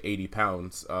lost up to 80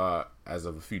 pounds as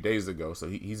of a few days ago, so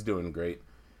he's doing great.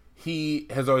 He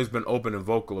has always been open and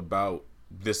vocal about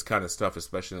this kind of stuff,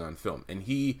 especially on film, and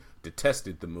he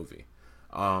detested the movie.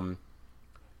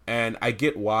 And I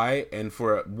get why, and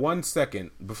for 1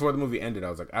 second, before the movie ended,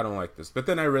 I was like, I don't like this. But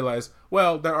then I realized,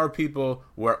 well, there are people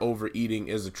where overeating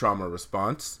is a trauma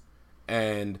response,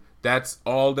 and that's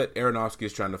all that Aronofsky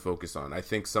is trying to focus on. I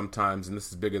think sometimes, and this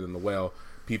is bigger than The Whale,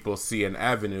 people see an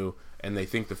avenue, and they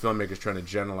think the filmmaker's trying to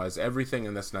generalize everything,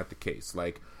 and that's not the case.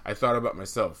 Like, I thought about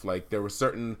myself. Like, there were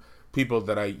certain people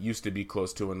that I used to be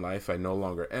close to in life, I no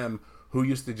longer am, who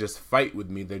used to just fight with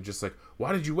me. They're just like,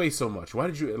 why did you weigh so much? Why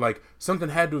did you, like, something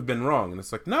had to have been wrong. And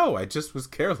it's like, no, I just was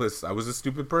careless. I was a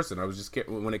stupid person. I was just,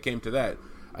 when it came to that,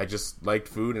 I just liked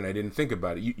food and I didn't think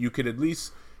about it. You could at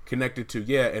least connect it to,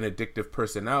 an addictive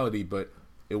personality, but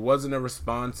it wasn't a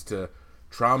response to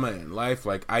trauma in life.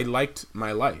 Like, I liked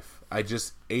my life. I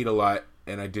just ate a lot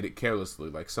and I did it carelessly.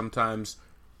 Like, sometimes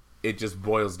it just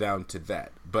boils down to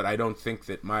that. But I don't think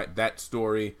that that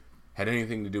story had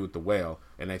anything to do with The Whale.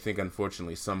 And I think,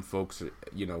 unfortunately, some folks,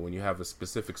 when you have a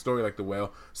specific story like The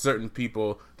Whale, certain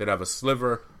people that have a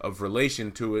sliver of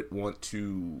relation to it want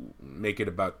to make it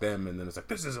about them. And then it's like,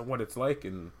 this isn't what it's like.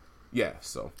 And yeah,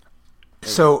 so.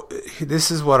 So this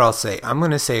is what I'll say. I'm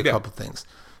going to say a couple things.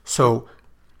 So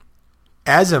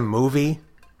as a movie,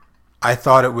 I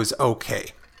thought it was okay.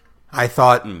 I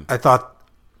thought,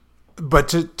 but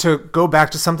to go back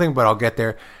to something, but I'll get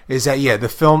there, is that,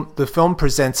 the film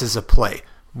presents as a play.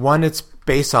 One, it's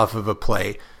based off of a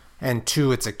play, and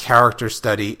two, it's a character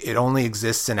study. It only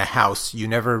exists in a house. You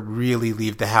never really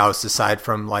leave the house aside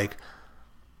from like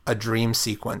a dream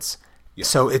sequence. Yeah.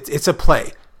 So it's a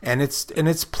play, and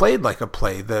it's played like a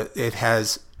play. It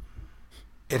has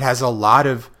a lot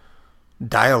of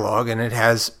dialogue, and it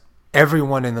has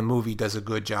everyone in the movie does a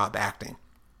good job acting.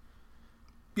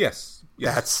 Yes.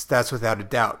 That's without a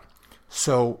doubt.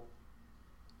 So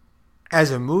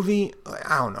as a movie,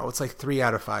 I don't know, it's like 3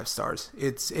 out of 5 stars.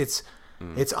 It's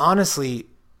honestly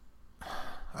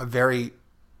a very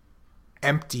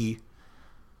empty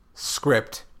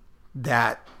script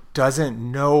that doesn't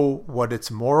know what its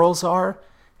morals are,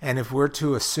 and if we're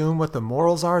to assume what the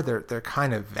morals are, they're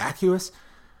kind of vacuous.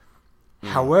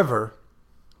 However,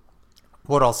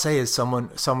 what I'll say is someone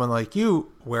like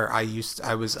you, where I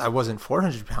wasn't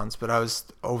 400 pounds, but I was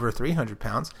over 300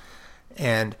 pounds,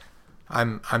 and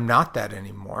I'm not that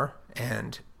anymore.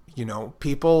 And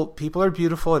people are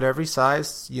beautiful at every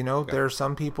size. There are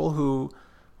some people who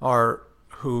are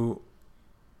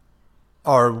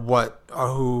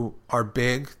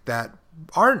big that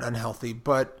aren't unhealthy,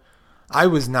 but I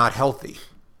was not healthy,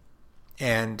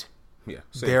 and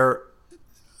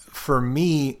for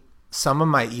me, some of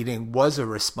my eating was a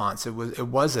response. It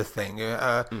was a thing.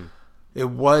 It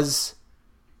was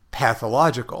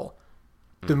pathological.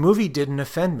 The movie didn't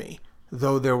offend me,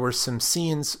 though there were some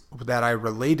scenes that I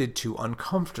related to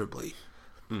uncomfortably.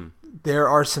 There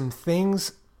are some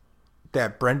things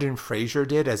that Brendan Fraser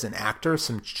did as an actor,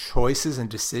 some choices and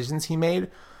decisions he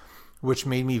made, which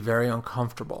made me very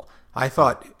uncomfortable. I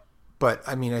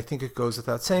think it goes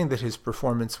without saying that his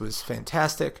performance was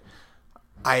fantastic.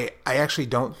 I actually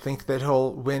don't think that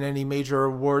he'll win any major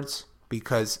awards,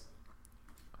 because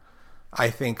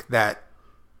I think that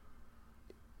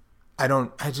I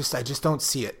just don't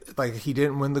see it. Like, he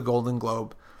didn't win the Golden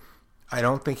Globe. I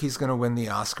don't think he's going to win the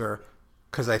Oscar,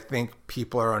 because I think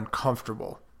people are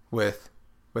uncomfortable with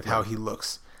how he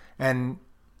looks. And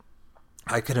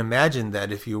I can imagine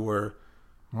that if you were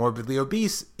morbidly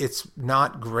obese, it's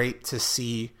not great to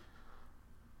see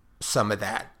some of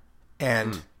that.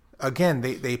 And again,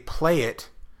 they play it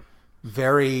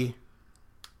very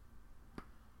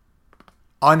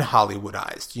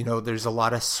un-Hollywoodized. There's a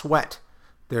lot of sweat.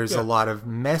 There's a lot of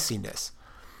messiness.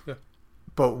 Yeah.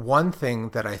 But one thing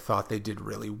that I thought they did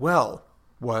really well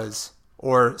was,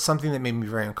 or something that made me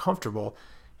very uncomfortable,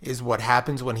 is what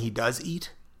happens when he does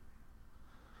eat.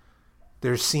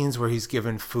 There's scenes where he's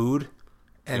given food,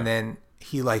 and then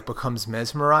he becomes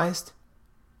mesmerized.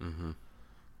 Mm-hmm.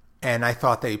 And I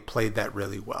thought they played that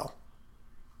really well.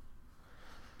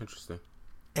 Interesting.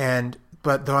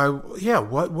 But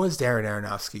what was Darren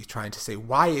Aronofsky trying to say?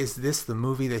 Why is this the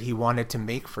movie that he wanted to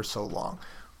make for so long?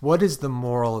 What is the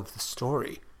moral of the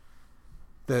story?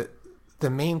 The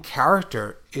main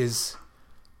character is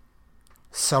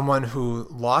someone who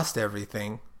lost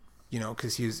everything,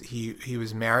 because he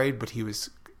was married, but he was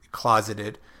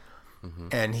closeted,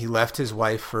 and he left his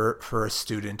wife for a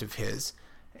student of his,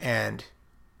 and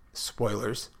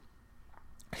spoilers,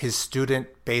 his student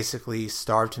basically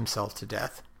starved himself to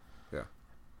death. Yeah.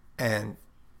 And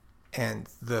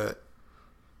the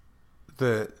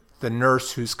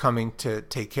nurse who's coming to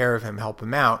take care of him, help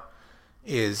him out,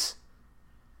 is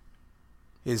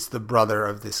the brother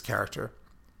of this character,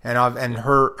 and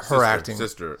her acting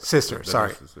sister.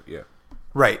 Sorry, sister, yeah,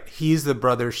 right. He's the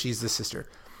brother. She's the sister.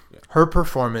 Yeah. Her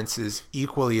performance is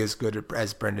equally as good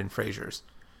as Brendan Fraser's.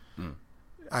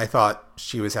 I thought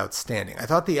she was outstanding. I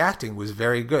thought the acting was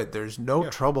very good. There's no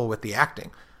trouble with the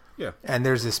acting. Yeah. And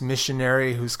there's this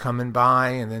missionary who's coming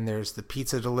by, and then there's the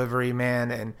pizza delivery man.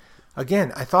 And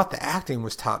again, I thought the acting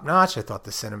was top notch. I thought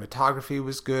the cinematography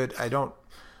was good. I don't,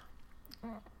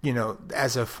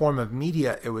 as a form of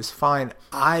media, it was fine.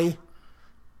 I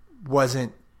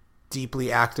wasn't deeply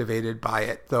activated by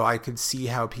it, though I could see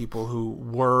how people who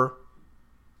were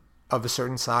of a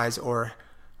certain size or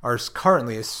are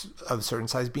currently of a certain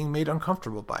size being made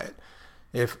uncomfortable by it.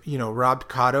 If, Rob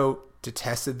Cotto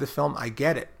detested the film, I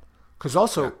get it. Because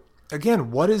also,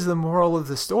 again, what is the moral of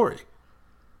the story?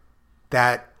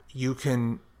 That you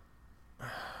can...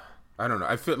 I don't know.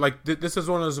 I feel like this is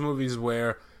one of those movies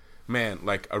where, man,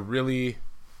 like a really,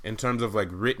 in terms of like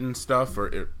written stuff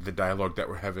or the dialogue that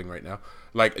we're having right now,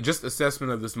 like just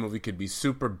assessment of this movie could be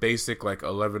super basic, like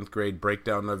 11th grade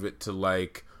breakdown of it, to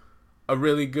like a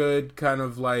really good kind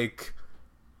of like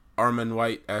Armond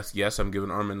White-esque. Yes, I'm giving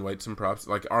Armond White some props,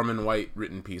 like Armond White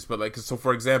written piece. But like, so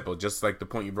for example, just like the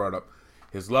point you brought up,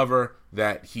 his lover,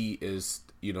 that he is,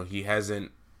 he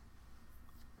hasn't,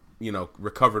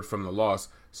 recovered from the loss,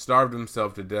 starved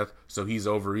himself to death, so he's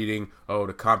overeating,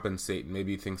 to compensate.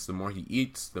 Maybe he thinks the more he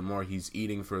eats, the more he's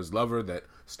eating for his lover that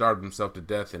starved himself to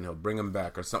death, and he'll bring him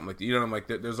back or something like that. I'm like,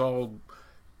 there's all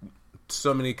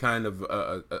so many kind of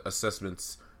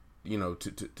assessments,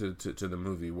 to the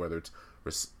movie, whether it's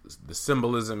the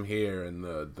symbolism here and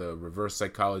the reverse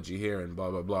psychology here and blah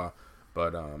blah blah.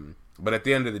 But at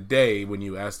the end of the day, when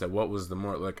you ask that, what was the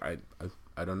more, like, I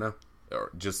don't know,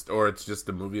 or it's just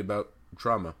a movie about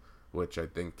trauma, which I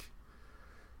think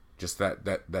just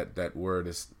that word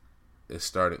is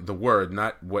starting, the word,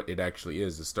 not what it actually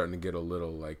is starting to get a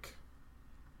little, like,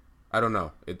 I don't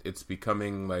know. It's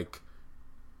becoming like,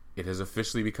 it has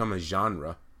officially become a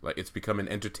genre. Like, it's become an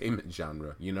entertainment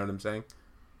genre. You know what I'm saying?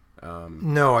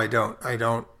 No, I don't.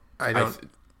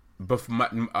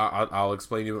 I'll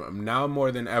explain to you now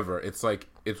more than ever. It's like,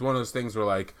 it's one of those things where,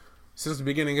 like, since the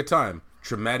beginning of time,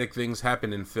 traumatic things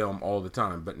happen in film all the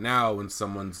time. But now when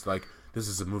someone's like, this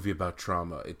is a movie about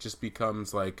trauma, it just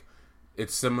becomes like,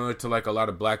 it's similar to like a lot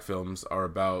of black films are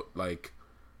about like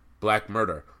black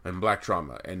murder and black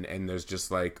trauma. And there's just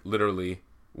like, literally,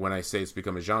 when I say it's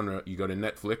become a genre, you go to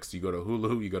Netflix, you go to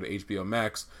Hulu, you go to HBO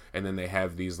Max, and then they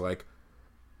have these like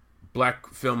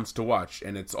black films to watch,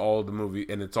 and it's all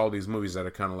these movies that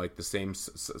are kind of like the same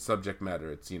subject matter.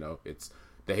 It's, it's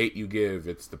The Hate U Give,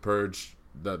 it's The Purge,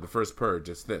 the first Purge,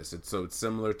 it's this. It's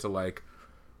similar to like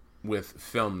with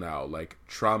film now, like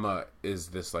trauma is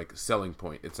this like selling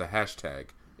point. It's a hashtag.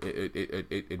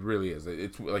 It really is.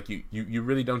 It's like you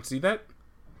really don't see that.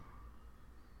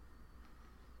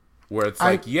 Where it's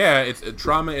like, it's a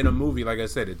trauma in a movie. Like I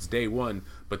said, it's day one,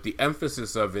 but the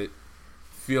emphasis of it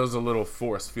feels a little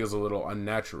forced, feels a little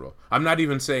unnatural. I'm not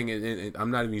even saying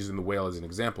I'm not even using The Whale as an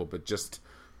example, but just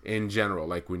in general,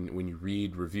 like when you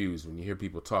read reviews, when you hear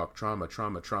people talk trauma,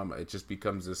 it just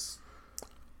becomes this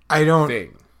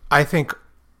thing. I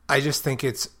just think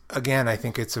it's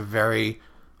a very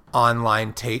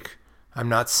online take. I'm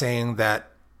not saying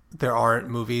that there aren't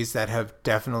movies that have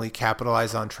definitely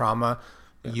capitalized on trauma.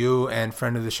 Yeah. You and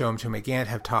friend of the show, Mtume Gant,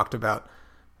 have talked about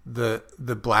the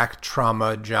black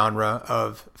trauma genre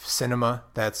of cinema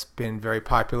that's been very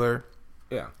popular.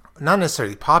 Yeah. Not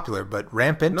necessarily popular, but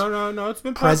rampant. No, it's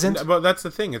been present. But that's the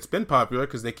thing. It's been popular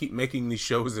because they keep making these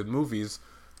shows and movies.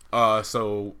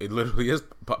 So it literally is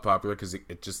popular because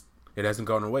it hasn't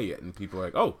gone away yet. And people are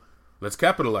like, oh, let's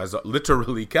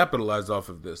literally capitalize off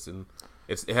of this. And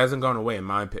it hasn't gone away in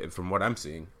my opinion, from what I'm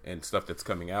seeing and stuff that's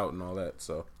coming out and all that.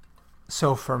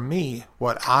 So for me,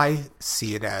 what I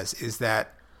see it as is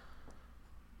that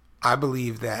I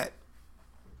believe that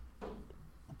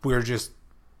we're just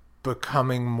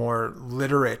becoming more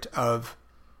literate of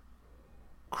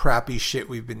crappy shit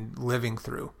we've been living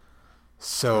through.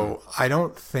 So I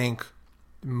don't think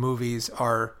movies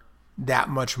are that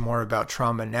much more about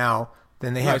trauma now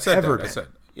than they have ever been.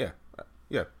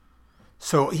 Yeah.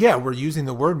 So yeah, we're using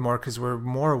the word more because we're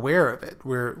more aware of it.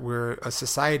 We're a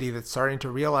society that's starting to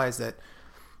realize that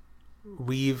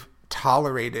we've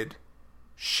tolerated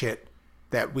shit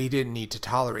that we didn't need to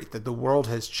tolerate, that the world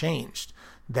has changed,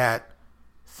 that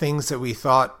things that we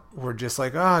thought were just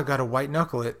like, oh, I got to white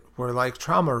knuckle it, were like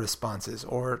trauma responses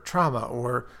or trauma,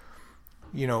 or,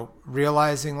 you know,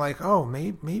 realizing like, oh,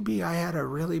 maybe I had a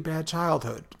really bad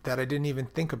childhood that I didn't even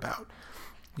think about.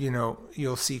 You know,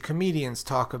 you'll see comedians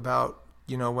talk about,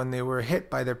 you know, when they were hit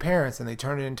by their parents and they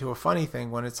turn it into a funny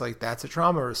thing when it's like, that's a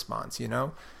trauma response, you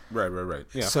know? Right.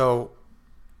 Yeah. So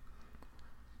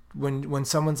when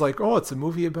someone's like, oh, it's a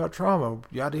movie about trauma,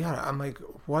 yada yada, I'm like,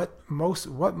 what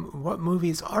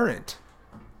movies aren't?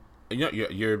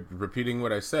 You're repeating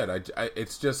what I said.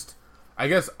 It's just, I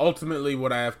guess ultimately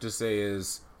what I have to say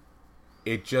is,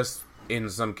 it just, in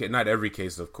some case, not every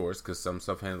case of course, because some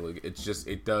stuff handling,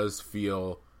 it does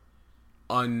feel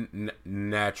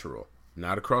unnatural.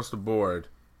 Not across the board,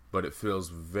 but it feels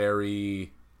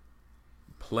very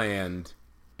planned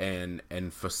and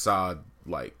facade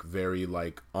like, very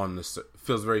like on the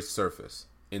feels very surface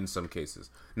in some cases.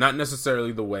 Not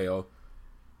necessarily The Whale,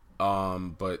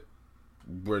 but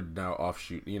we're now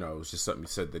offshoot. You know, it was just something you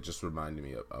said that just reminded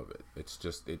me of it. It's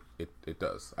just it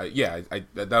does.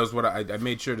 That was what I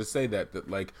made sure to say that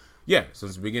like, yeah,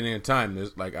 since the beginning of time,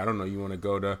 there's like, I don't know, you want to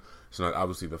go to, it's not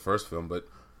obviously the first film, but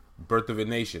Birth of a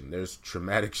Nation, there's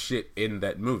traumatic shit in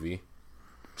that movie,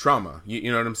 trauma.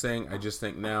 You know what I'm saying? I just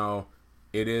think now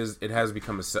it has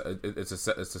become a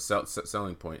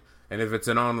selling point. And if it's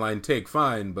an online take,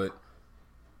 fine, but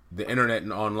the internet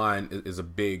and online is a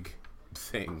big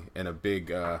thing and a big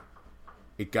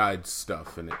it guides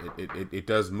stuff, and it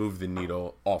does move the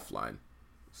needle offline.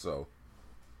 So,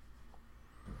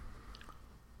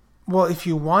 well, if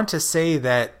you want to say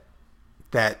that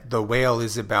The Whale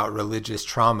is about religious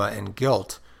trauma and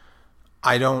guilt,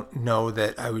 I don't know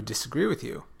that I would disagree with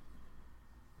you.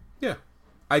 Yeah.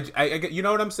 I get, you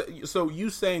know what I'm saying? So you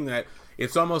saying that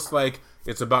it's almost like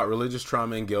it's about religious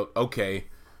trauma and guilt. Okay.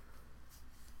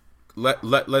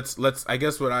 Let's I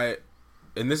guess what I,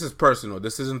 and this is personal,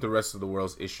 this isn't the rest of the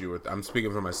world's issue, I'm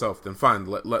speaking for myself, then fine,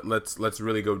 let's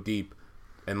really go deep,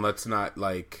 and let's not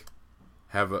like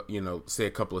have a, you know, say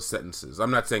a couple of sentences.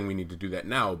 I'm not saying we need to do that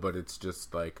now, but it's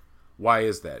just like, why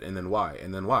is that? And then why?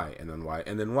 And then why? And then why?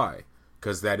 And then why?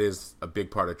 Because that is a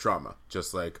big part of trauma.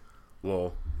 Just like,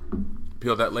 well,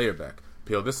 peel that layer back,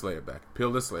 peel this layer back,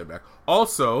 peel this layer back.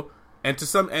 Also, and to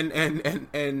some,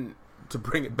 and to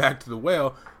bring it back to The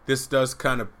Whale, this does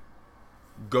kind of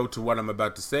go to what I'm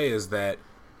about to say, is that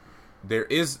there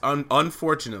is,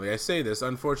 unfortunately, I say this,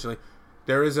 unfortunately,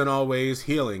 there isn't always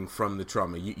healing from the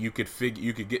trauma. You could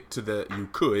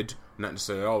not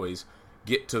necessarily always,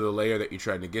 get to the layer that you're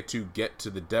trying to get to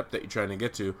the depth that you're trying to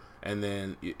get to, and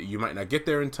then you might not get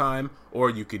there in time, or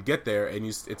you could get there and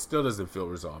it still doesn't feel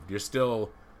resolved. You're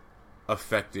still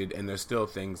affected, and there's still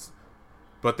things,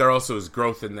 but there also is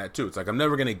growth in that too. It's like,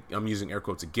 I'm using air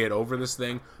quotes, to get over this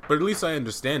thing, but at least I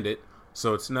understand it,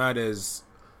 so it's not as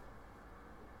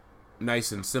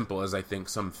nice and simple as I think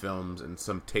some films and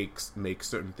some takes make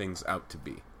certain things out to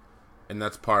be. And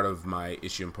that's part of my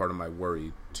issue and part of my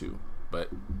worry too. But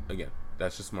again,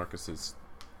 that's just Marcus's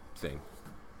thing.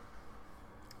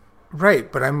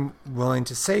 Right, but I'm willing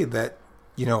to say that,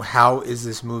 you know, how is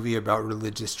this movie about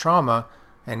religious trauma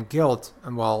and guilt?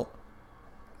 And well,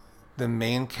 the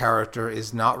main character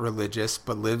is not religious,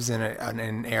 but lives in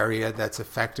an area that's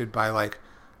affected by like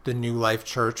the New Life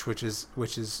Church, which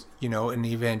is, you know, an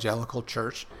evangelical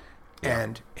church. Yeah.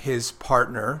 And his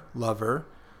lover,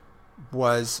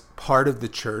 was part of the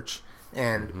church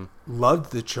and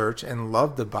loved the church and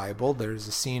loved the Bible. There's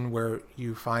a scene where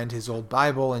you find his old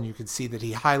Bible and you can see that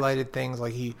he highlighted things,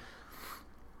 like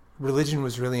religion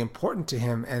was really important to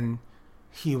him, and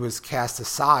he was cast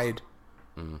aside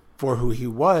for who he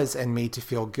was and made to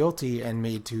feel guilty and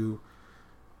made to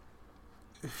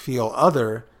feel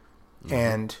other.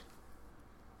 And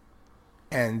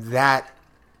that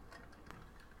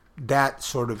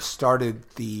sort of started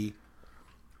the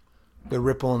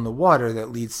ripple in the water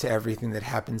that leads to everything that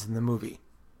happens in the movie.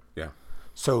 Yeah.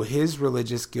 So his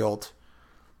religious guilt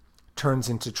turns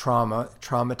into trauma,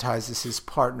 traumatizes his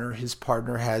partner. His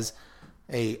partner has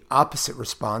a opposite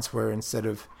response, where instead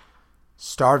of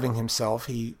starving himself,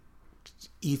 he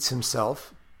eats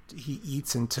himself. He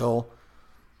eats until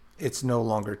it's no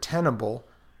longer tenable.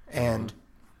 And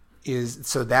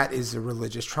that is a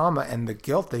religious trauma and the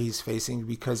guilt that he's facing,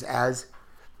 because as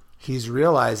he's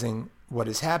realizing what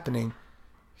is happening.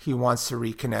 He wants to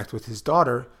reconnect with his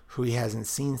daughter, who he hasn't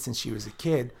seen since she was a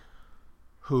kid,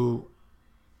 who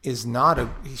is not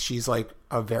she's like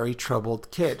a very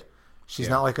troubled kid. She's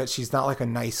not like a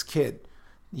nice kid,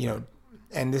 you know.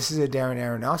 And this is a Darren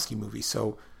Aronofsky movie,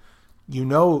 so you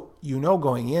know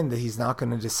going in that he's not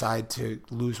going to decide to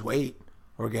lose weight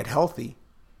or get healthy.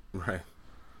 Right.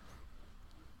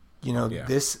 You know,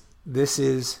 this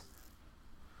is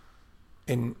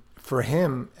for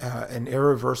him an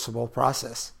irreversible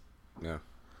process. Yeah.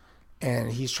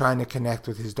 And he's trying to connect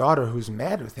with his daughter, who's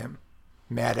mad with him,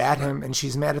 mad at him, and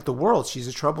she's mad at the world. She's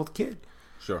a troubled kid.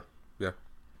 Sure. Yeah.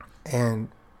 And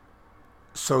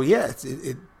so, yeah,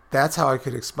 that's how I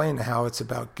could explain how it's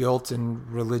about guilt and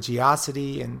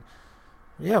religiosity and,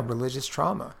 religious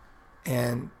trauma.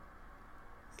 And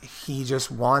he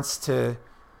just wants to,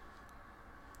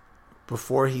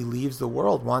 before he leaves the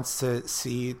world, wants to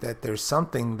see that there's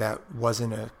something that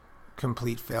wasn't a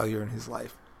complete failure in his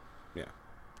life. Yeah.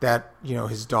 That,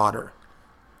 his daughter.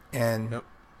 And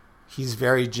he's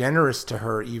very generous to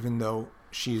her, even though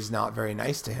she's not very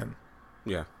nice to him.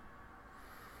 Yeah.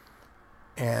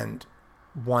 And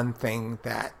one thing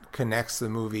that connects the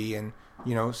movie, and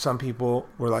some people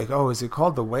were like, "Oh, is it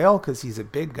called The Whale because he's a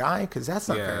big guy?" Because that's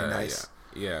not very nice.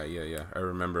 Yeah. I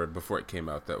remember before it came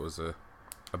out, that was a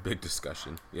big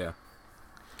discussion. Yeah.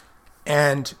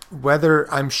 And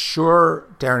whether, I'm sure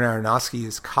Darren Aronofsky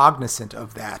is cognizant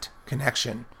of that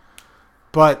connection,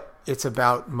 but it's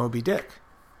about Moby Dick.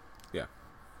 Yeah.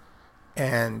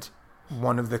 And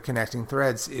one of the connecting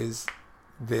threads is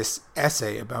this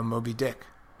essay about Moby Dick.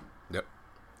 Yep.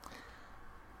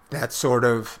 That sort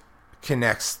of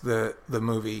connects the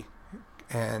movie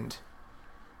and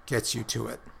gets you to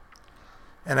it.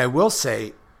 And I will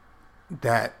say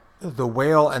that The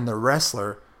Whale and The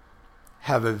Wrestler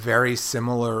have a very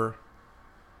similar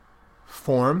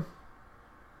form.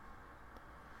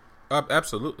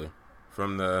 Absolutely.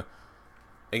 From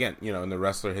in The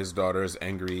Wrestler, his daughter is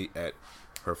angry at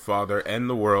her father and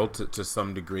the world to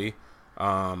some degree.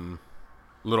 A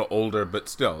little older, but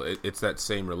still, it's that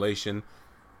same relation.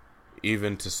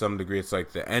 Even to some degree, it's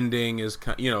like the ending is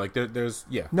there's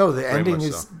No, the ending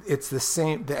is it's the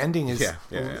same. The ending is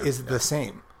the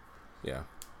same. Yeah.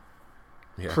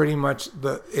 Pretty much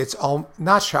it's all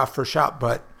not shot for shot,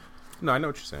 but no, I know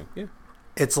what you're saying. Yeah.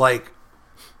 It's like,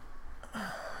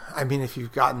 I mean, if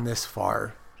you've gotten this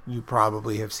far, you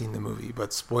probably have seen the movie,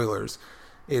 but spoilers,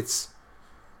 it's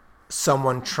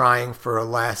someone trying for a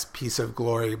last piece of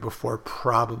glory before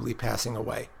probably passing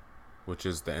away. Which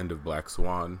is the end of Black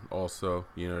Swan also,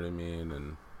 you know what I mean?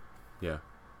 And yeah.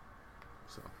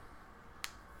 So,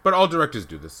 but all directors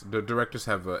do this. The directors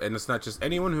have, and it's not just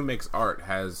anyone who makes art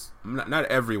has, not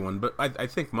everyone, but I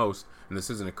think most, and this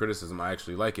isn't a criticism, I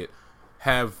actually like it,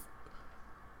 have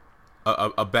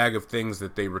a bag of things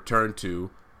that they return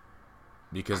to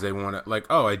because they want to, like,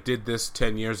 oh, I did this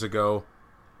 10 years ago.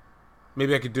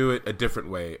 Maybe I could do it a different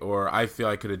way, or I feel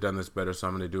I could have done this better, so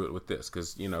I'm going to do it with this.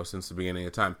 Because, since the beginning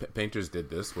of time, painters did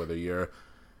this, whether you're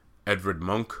Edvard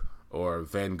Munch or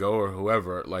Van Gogh or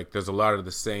whoever. Like, there's a lot of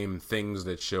the same things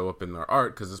that show up in their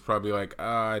art, because it's probably like,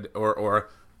 or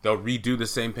they'll redo the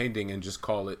same painting and just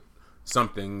call it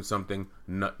something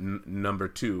number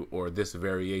 2, or this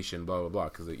variation, blah, blah, blah.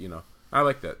 Because, I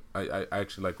like that. I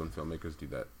actually like when filmmakers do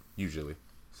that, usually.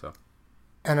 So.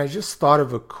 And I just thought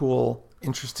of a cool,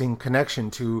 interesting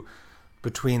connection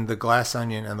between The Glass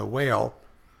Onion and The Whale.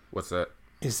 What's that?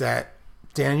 Is that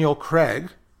Daniel Craig,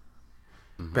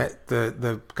 mm-hmm.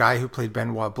 the guy who played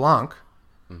Benoit Blanc,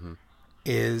 mm-hmm.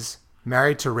 is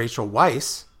married to Rachel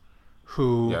Weisz,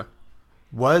 who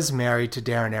was married to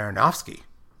Darren Aronofsky,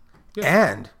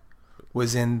 and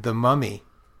was in The Mummy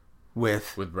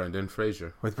with Brendan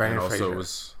Fraser. With Brendan Fraser. And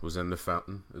also was in The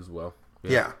Fountain as well.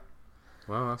 Yeah.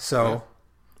 Wow. So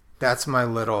that's my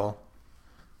little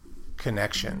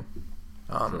connection.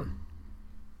 Sure.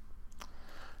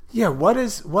 Yeah, what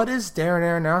is Darren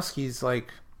Aronofsky's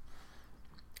like?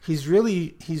 He's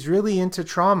really into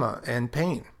trauma and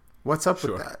pain. What's up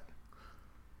with that?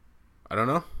 I don't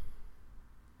know.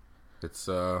 It's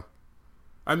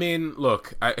I mean,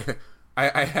 look, I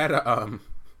had a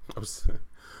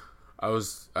I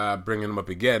was bringing him up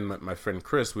again. My friend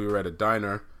Chris, we were at a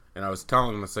diner, and I was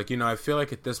telling him, it's like, I feel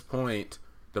like at this point,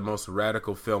 the most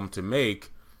radical film to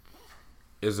make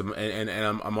is, and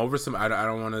I'm over some. I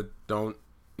don't want to.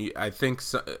 I think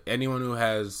anyone who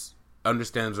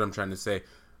understands what I'm trying to say.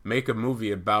 Make a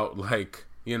movie about, like,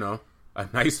 a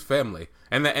nice family,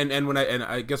 and when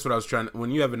I guess what I was trying, when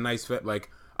you have a nice family,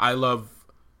 like, I love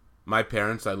my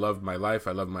parents, I loved my life,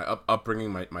 I loved my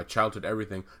upbringing, my childhood,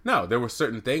 everything. No, there were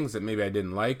certain things that maybe I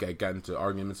didn't like. I got into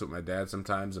arguments with my dad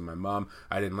sometimes and my mom.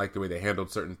 I didn't like the way they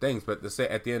handled certain things. But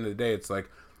at the end of the day, it's like,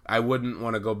 I wouldn't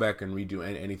want to go back and redo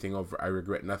anything over. I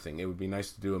regret nothing. It would be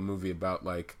nice to do a movie about,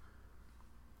 like,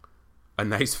 a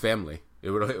nice family.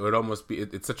 It would almost be,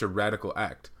 it's such a radical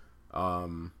act.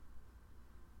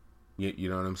 You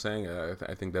know what I'm saying?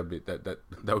 I think that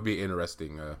would be an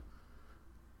interesting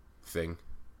thing.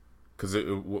 Because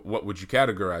what would you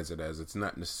categorize it as? It's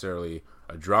not necessarily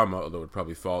a drama, although it would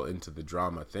probably fall into the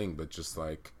drama thing. But just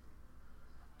like,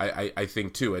 I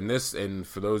think too, and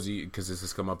for those of you, because this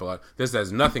has come up a lot, this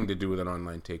has nothing to do with an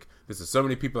online take. This is so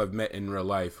many people I've met in real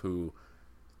life who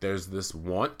there's this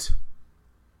want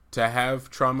to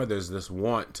have trauma. There's this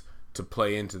want to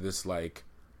play into this, like,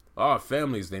 oh,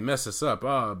 families, they mess us up.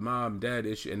 Oh, mom, dad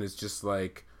issue. And it's just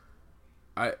like,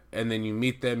 and then you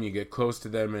meet them, you get close to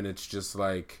them, and it's just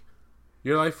like,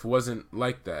 your life wasn't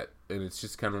like that. And it's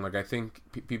just kind of like, I think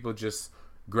people just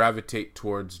gravitate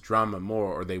towards drama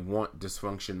more, or they want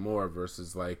dysfunction more,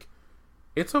 versus like,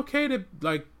 it's okay to,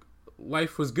 like,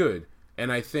 life was good.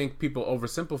 And I think people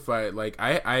oversimplify it. Like,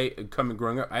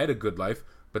 growing up, I had a good life,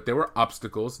 but there were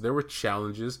obstacles, there were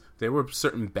challenges, there were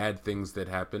certain bad things that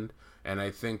happened. And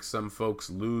I think some folks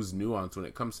lose nuance when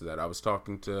it comes to that. I was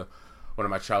talking to one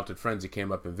of my childhood friends. He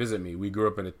came up and visited me. We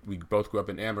both grew up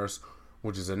in Amherst,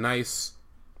 which is a nice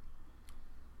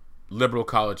liberal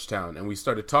college town. And we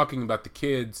started talking about the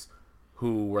kids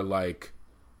who were, like,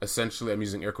 essentially, I'm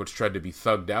using air quotes, tried to be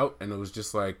thugged out. And it was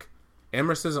just like,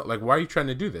 Amherst isn't, like, why are you trying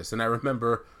to do this? And I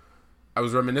remember I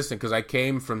was reminiscing because I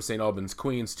came from St. Albans,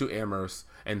 Queens to Amherst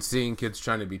and seeing kids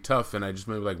trying to be tough. And I just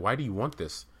remember, like, why do you want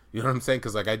this? You know what I'm saying?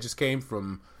 Because, like, I just came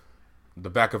from the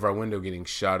back of our window getting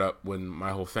shot up when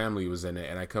my whole family was in it.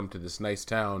 And I come to this nice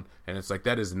town, and it's like,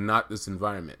 that is not this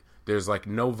environment. There's, like,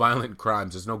 no violent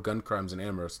crimes. There's no gun crimes in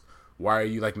Amherst. Why are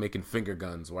you, like, making finger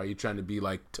guns? Why are you trying to be,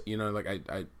 like, you know, like,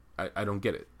 I don't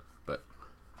get it. But,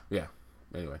 yeah.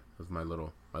 Anyway, that was my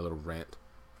little rant.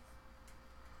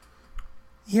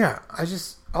 Yeah, it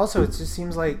just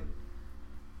seems like,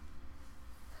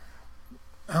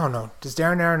 I don't know. Does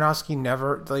Darren Aronofsky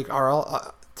never, like,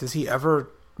 does he ever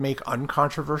make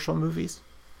uncontroversial movies?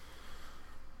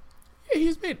 Yeah,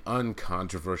 he's made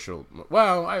uncontroversial.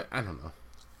 Well, I don't know.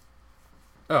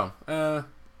 Oh,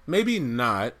 maybe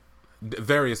not.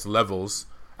 Various levels.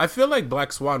 I feel like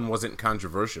Black Swan wasn't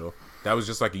controversial. That was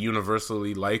just like a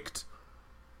universally liked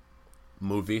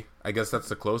movie. I guess that's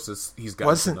the closest he's got.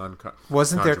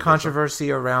 Wasn't there controversy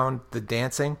around the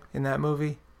dancing in that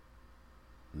movie?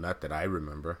 Not that I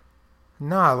remember.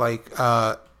 Nah, like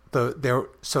there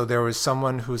was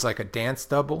someone who's like a dance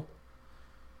double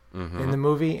in the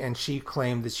movie, and she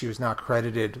claimed that she was not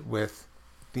credited with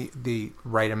the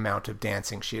right amount of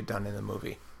dancing she had done in the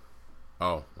movie.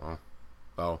 Oh.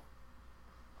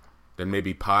 Then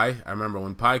maybe Pi. I remember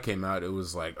when Pi came out, it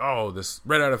was like, oh, this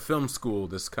right out of film school,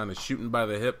 this kind of shooting by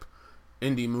the hip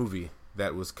indie movie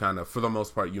that was kind of, for the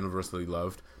most part, universally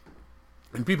loved.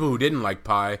 And people who didn't like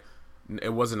Pi,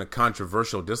 it wasn't a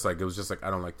controversial dislike. It was just like,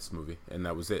 I don't like this movie, and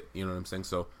that was it. You know what I'm saying?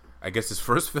 So I guess his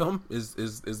first film is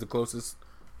the closest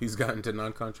he's gotten to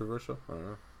non-controversial. I don't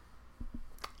know.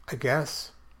 I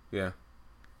guess. Yeah.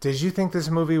 Did you think this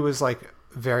movie was like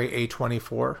very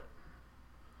A24?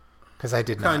 Because I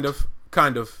did not.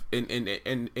 Kind of.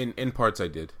 In parts, I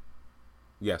did.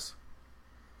 Yes.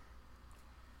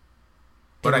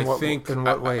 But I think in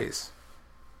what ways?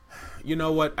 You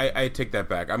know what? I take that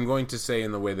back. I'm going to say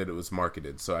in the way that it was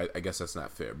marketed, so I guess that's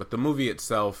not fair. But the movie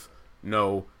itself,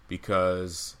 no,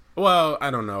 because, well,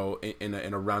 I don't know, in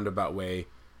a roundabout way,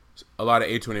 a lot of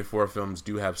A24 films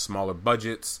do have smaller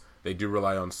budgets. They do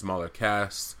rely on smaller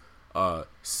casts,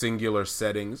 singular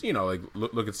settings. You know, like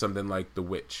look at something like The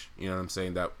Witch. You know what I'm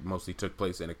saying? That mostly took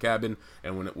place in a cabin,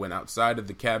 and when it went outside of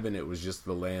the cabin, it was just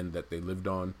the land that they lived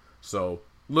on. So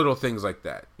little things like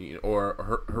that, you know,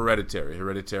 or Hereditary.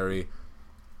 Hereditary,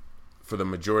 for the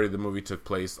majority of the movie, took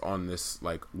place on this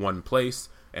like one place,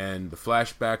 and the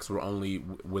flashbacks were only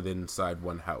within inside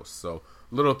one house. So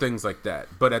little things like that.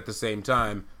 But at the same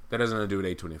time, that has nothing to do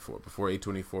with A24. Before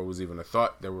A24 was even a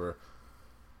thought, there were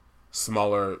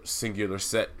smaller, singular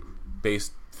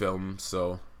set-based films.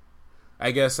 So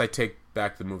I guess I take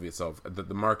back the movie itself.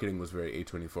 The marketing was very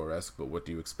A24-esque, but what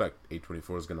do you expect?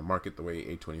 A24 is going to market the way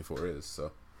A24 is.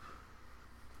 So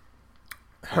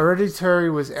Hereditary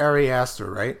was Ari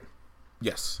Aster, right?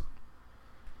 Yes.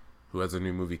 Who has a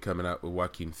new movie coming out with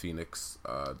Joaquin Phoenix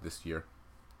this year.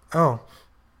 Oh.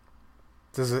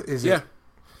 Does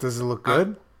it look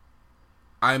good?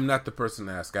 I'm not the person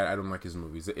to ask. I don't like his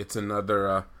movies. It's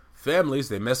another families,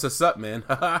 they mess us up, man.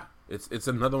 It's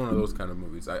another one of those kind of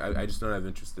movies. I just don't have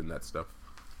interest in that stuff.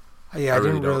 Yeah, I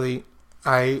didn't really.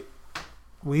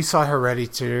 We saw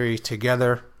Hereditary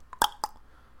together.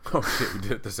 Oh shit, we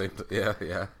did it the same time.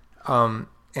 Yeah.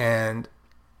 And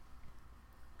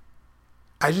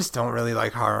I just don't really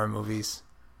like horror movies.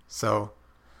 So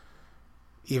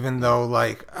even though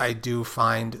like I do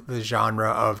find the genre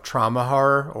of trauma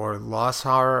horror or loss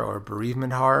horror or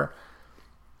bereavement horror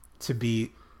to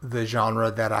be the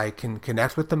genre that I can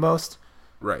connect with the most,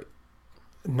 right?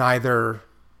 Neither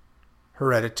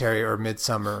Hereditary or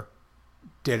Midsommar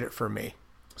did it for me.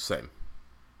 Same.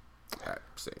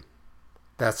 Same.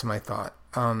 That's my thought.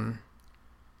 Do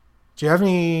you have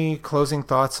any closing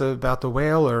thoughts about The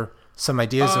Whale or some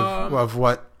ideas of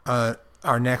what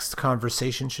our next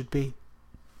conversation should be?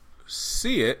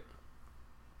 See it.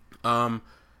 As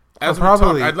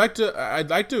probably. I'd like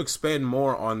to expand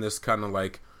more on this kind of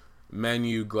like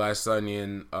menu, glass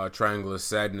onion, triangle of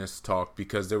sadness talk,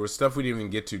 because there was stuff we didn't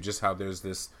even get to, just how there's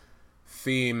this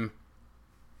theme.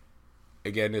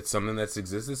 Again, it's something that's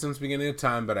existed since the beginning of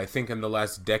time, but I think in the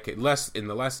last decade,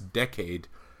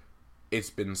 it's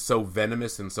been so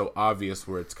venomous and so obvious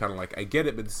where it's kind of like, I get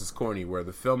it, but this is corny, where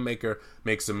the filmmaker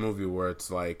makes a movie where it's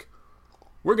like,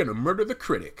 we're going to murder the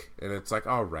critic. And it's like,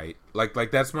 all right. Like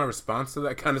that's my response to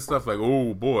that kind of stuff. Like,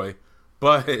 oh boy.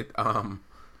 But,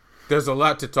 there's a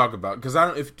lot to talk about. Because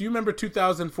do you remember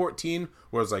 2014,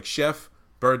 where it was like Chef,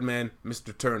 Birdman,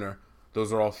 Mr. Turner?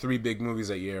 Those are all three big movies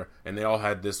that year, and they all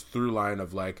had this through line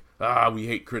of like, we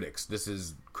hate critics.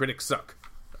 Critics suck.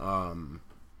 And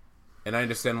I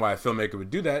understand why a filmmaker would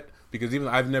do that, because even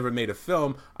though I've never made a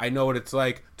film, I know what it's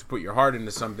like to put your heart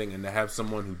into something and to have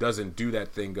someone who doesn't do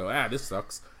that thing go, this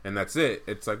sucks, and that's it.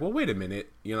 It's like, well, wait a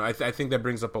minute. You know, I think that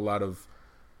brings up a lot of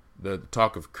the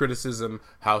talk of criticism,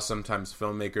 how sometimes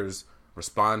filmmakers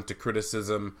respond to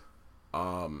criticism.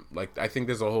 I think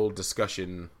there's a whole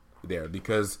discussion there,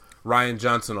 because Rian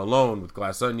Johnson alone with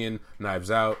Glass Onion,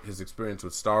 Knives Out, his experience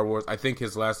with Star Wars, I think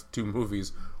his last two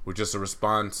movies were just a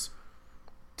response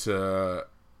to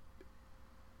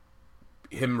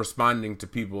him responding to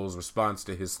people's response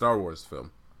to his Star Wars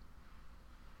film.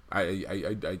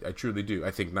 I truly do.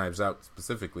 I think Knives Out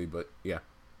specifically, but yeah.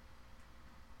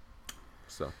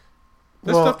 So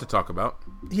there's stuff to talk about.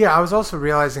 Yeah, I was also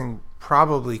realizing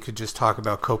probably could just talk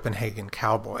about Copenhagen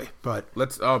Cowboy, but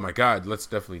oh my god, let's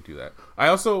definitely do that. I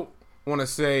also want to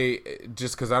say,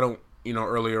 just because I don't,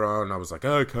 earlier on I was like,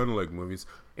 I kind of like movies.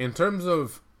 In terms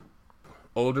of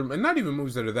older, and not even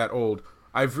movies that are that old,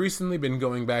 I've recently been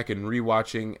going back and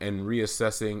rewatching and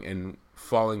reassessing and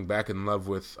falling back in love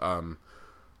with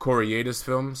Koreeda's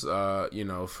films.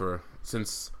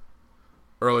 Since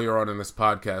earlier on in this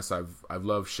podcast, I've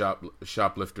loved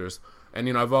Shoplifters.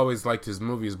 And, I've always liked his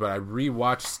movies, but I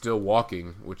rewatched Still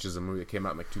Walking, which is a movie that came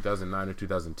out in like 2009 or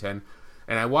 2010.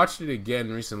 And I watched it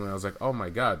again recently, and I was like, oh my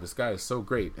god, this guy is so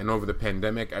great. And over the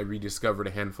pandemic, I rediscovered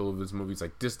a handful of his movies,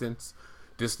 like Distance.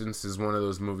 Distance is one of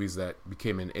those movies that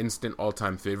became an instant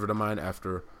all-time favorite of mine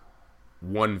after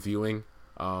one viewing.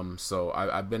 So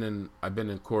I've been in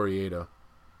Koreeda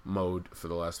mode for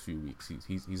the last few weeks.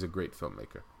 He's a great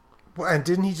filmmaker. Well, and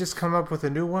didn't he just come up with a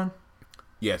new one?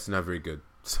 Yeah, it's not very good.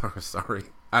 Sorry.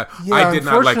 I did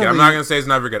not like it. I'm not going to say it's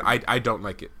not very good. I don't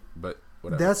like it, but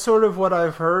whatever. That's sort of what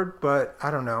I've heard, but I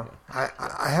don't know.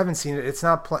 I haven't seen it. It's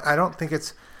not. I don't think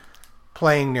it's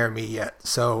playing near me yet.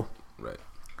 So, right.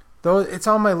 Though it's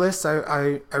on my list.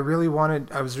 I really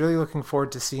wanted. I was really looking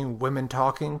forward to seeing Women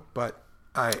Talking, but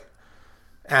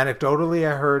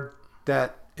anecdotally I heard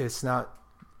that it's not.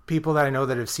 People that I know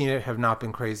that have seen it have not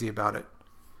been crazy about it.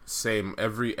 Same.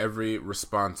 Every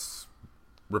response.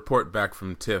 Report back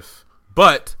from TIFF,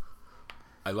 but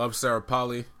I love Sarah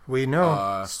Polley. We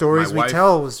know Stories We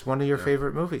Tell was one of your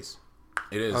favorite movies.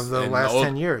 It is of the last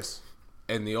 10 years.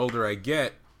 And the older I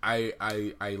get, I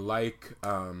like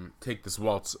Take This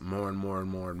Waltz more and more and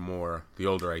more and more. The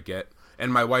older I get,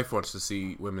 and my wife wants to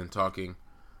see Women Talking.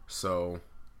 So,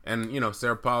 and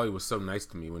Sarah Polley was so nice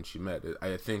to me when she met.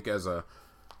 I think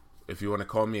if you want to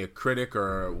call me a critic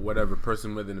or whatever,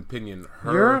 person with an opinion,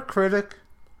 you're a critic.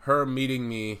 Her meeting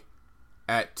me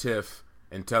at TIFF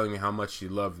and telling me how much she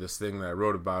loved this thing that I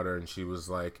wrote about her, and she was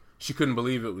like, she couldn't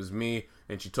believe it was me,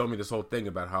 and she told me this whole thing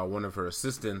about how one of her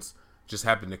assistants just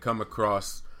happened to come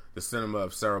across the Cinema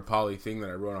of Sarah Polley thing that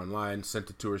I wrote online,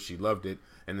 sent it to her, she loved it,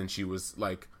 and then she was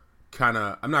like, kind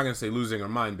of, I'm not going to say losing her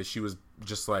mind, but she was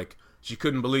just like, she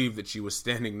couldn't believe that she was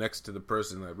standing next to the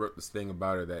person that wrote this thing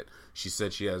about her that she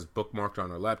said she has bookmarked on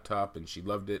her laptop, and she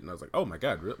loved it, and I was like, oh my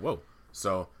god, whoa.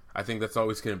 So I think that's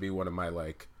always going to be one of my,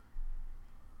 like,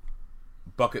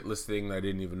 bucket list thing that I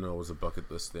didn't even know was a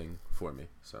bucket list thing for me.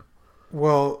 So,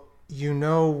 well, you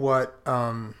know what?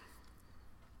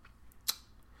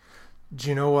 Do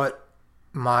you know what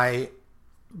my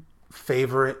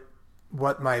favorite,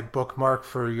 what my bookmark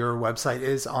for your website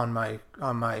is on my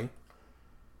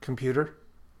computer?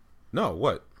 No,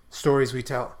 what? Stories We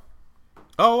Tell.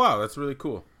 Oh wow, that's really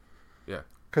cool. Yeah,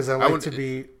 because I'd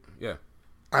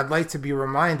like to be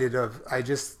reminded of.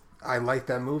 I like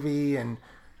that movie, and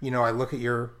I look at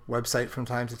your website from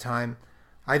time to time.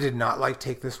 I did not like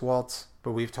Take This Waltz,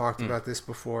 but we've talked about this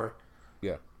before.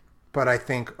 Yeah, but I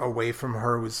think Away From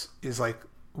Her is like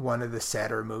one of the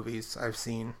sadder movies I've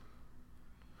seen.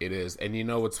 It is, and you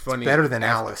know what's funny? It's better than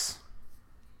Alice.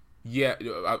 Yeah,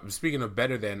 speaking of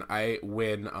better than,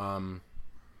 when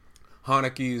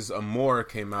Haneke's Amour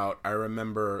came out, I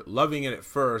remember loving it at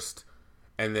first,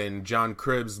 and then John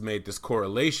Cribbs made this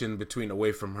correlation between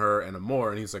Away From Her and Amour,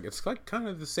 and he's like, it's like kind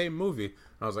of the same movie. And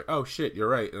I was like, oh shit, you're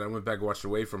right. And I went back and watched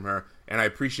Away From Her, and I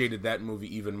appreciated that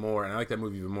movie even more, and I like that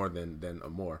movie even more than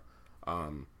Amour.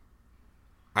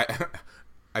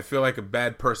 I feel like a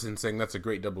bad person saying that's a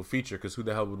great double feature, because who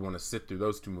the hell would want to sit through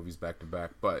those two movies back to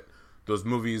back? But those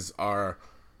movies are,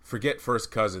 forget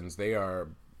first cousins. They are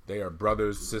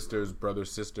brothers, sisters, brother,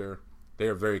 sister. They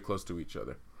are very close to each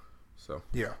other. So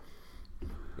yeah.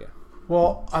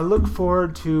 Well, I look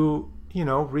forward to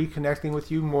reconnecting with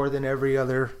you more than every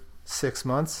other 6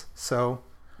 months. So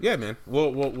yeah, man,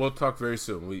 we'll talk very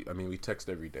soon. We text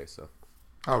every day. So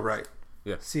all right.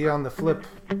 Yeah. See you on the flip.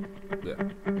 Yeah.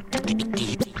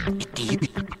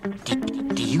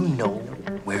 Do you know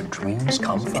where dreams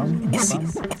come from?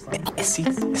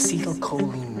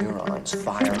 Acetylcholine neurons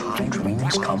fire high.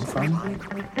 Dreams come from?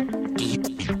 Do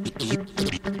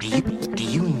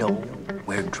you know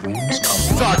where dreams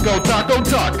come from?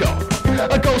 Taco,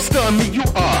 a ghost of me you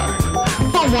are.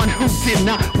 For one who did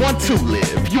not want to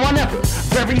live, you are never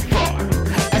very far.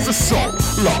 As a soul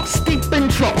lost deep in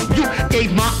trouble, you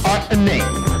gave my art a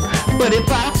name. But if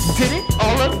I did it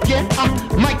all again, I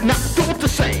might not do it the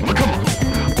same. Come on,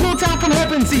 pull down from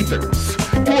heaven's ethers.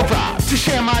 You arrived to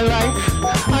share my life.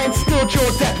 I instilled your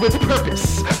death with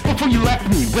purpose before you left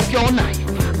me with your knife.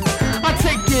 I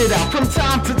take it out from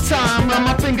time to time, run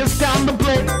my fingers down the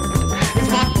blade. Is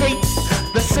my fate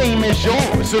the same as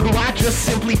yours, or do I just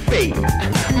simply fade?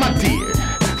 My dear,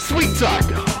 sweet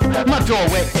Taco, my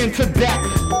doorway into death.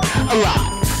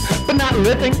 Alive, but not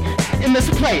living. In this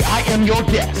play, I am your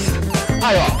guest.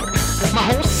 I offered my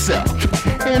whole self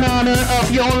in honor of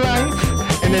your life,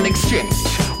 and in exchange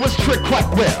was tricked quite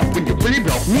well when you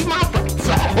rebuilt me my friends.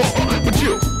 Oh, but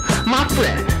you, my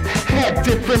friend, had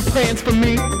different plans for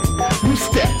me. You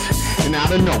stepped in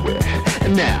out of nowhere,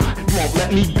 and now you won't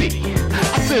let me be.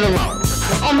 I sit alone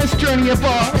on this journey of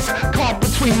ours, caught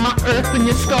between my earth and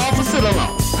your stars. I sit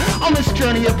alone on this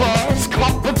journey of ours,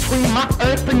 caught between my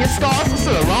earth and your stars. I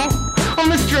sit alone on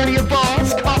this journey of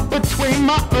ours, caught between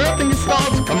my earth and your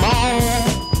stars. Come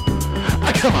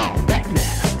on, back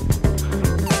now.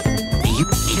 Do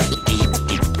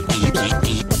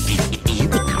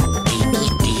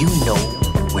you know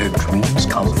where dreams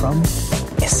come from?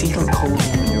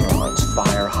 Acetylcholine neurons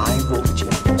fire high voltage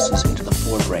impulses into the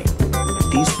forebrain.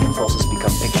 These impulses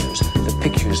become pictures. The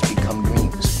pictures become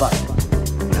dreams. But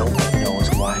no one knows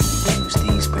why we choose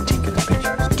these particular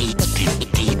pictures.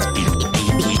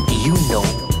 Do you know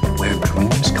where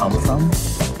dreams come from?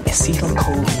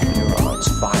 Acetylcholine neurons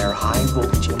fire high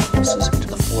voltage impulses into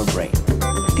the forebrain.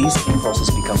 These impulses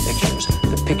become pictures.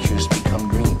 The pictures become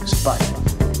dreams. But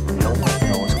no one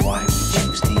knows why we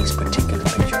choose these particular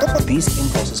pictures. These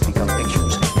impulses become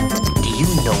pictures. Do you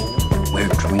know where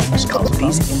dreams come from?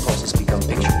 These impulses become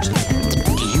pictures.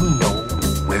 Do you know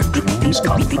where dreams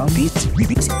come from? These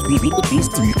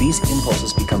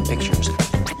impulses become pictures.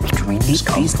 Dreams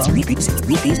come from?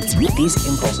 These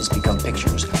impulses become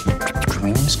pictures.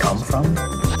 Dreams come from?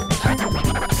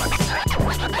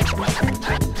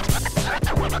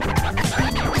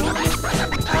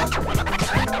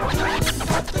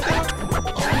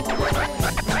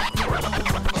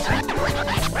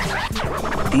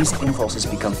 These impulses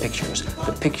become pictures.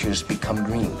 The pictures become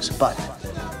dreams. But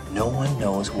no one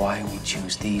knows why we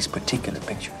choose these particular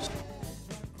pictures.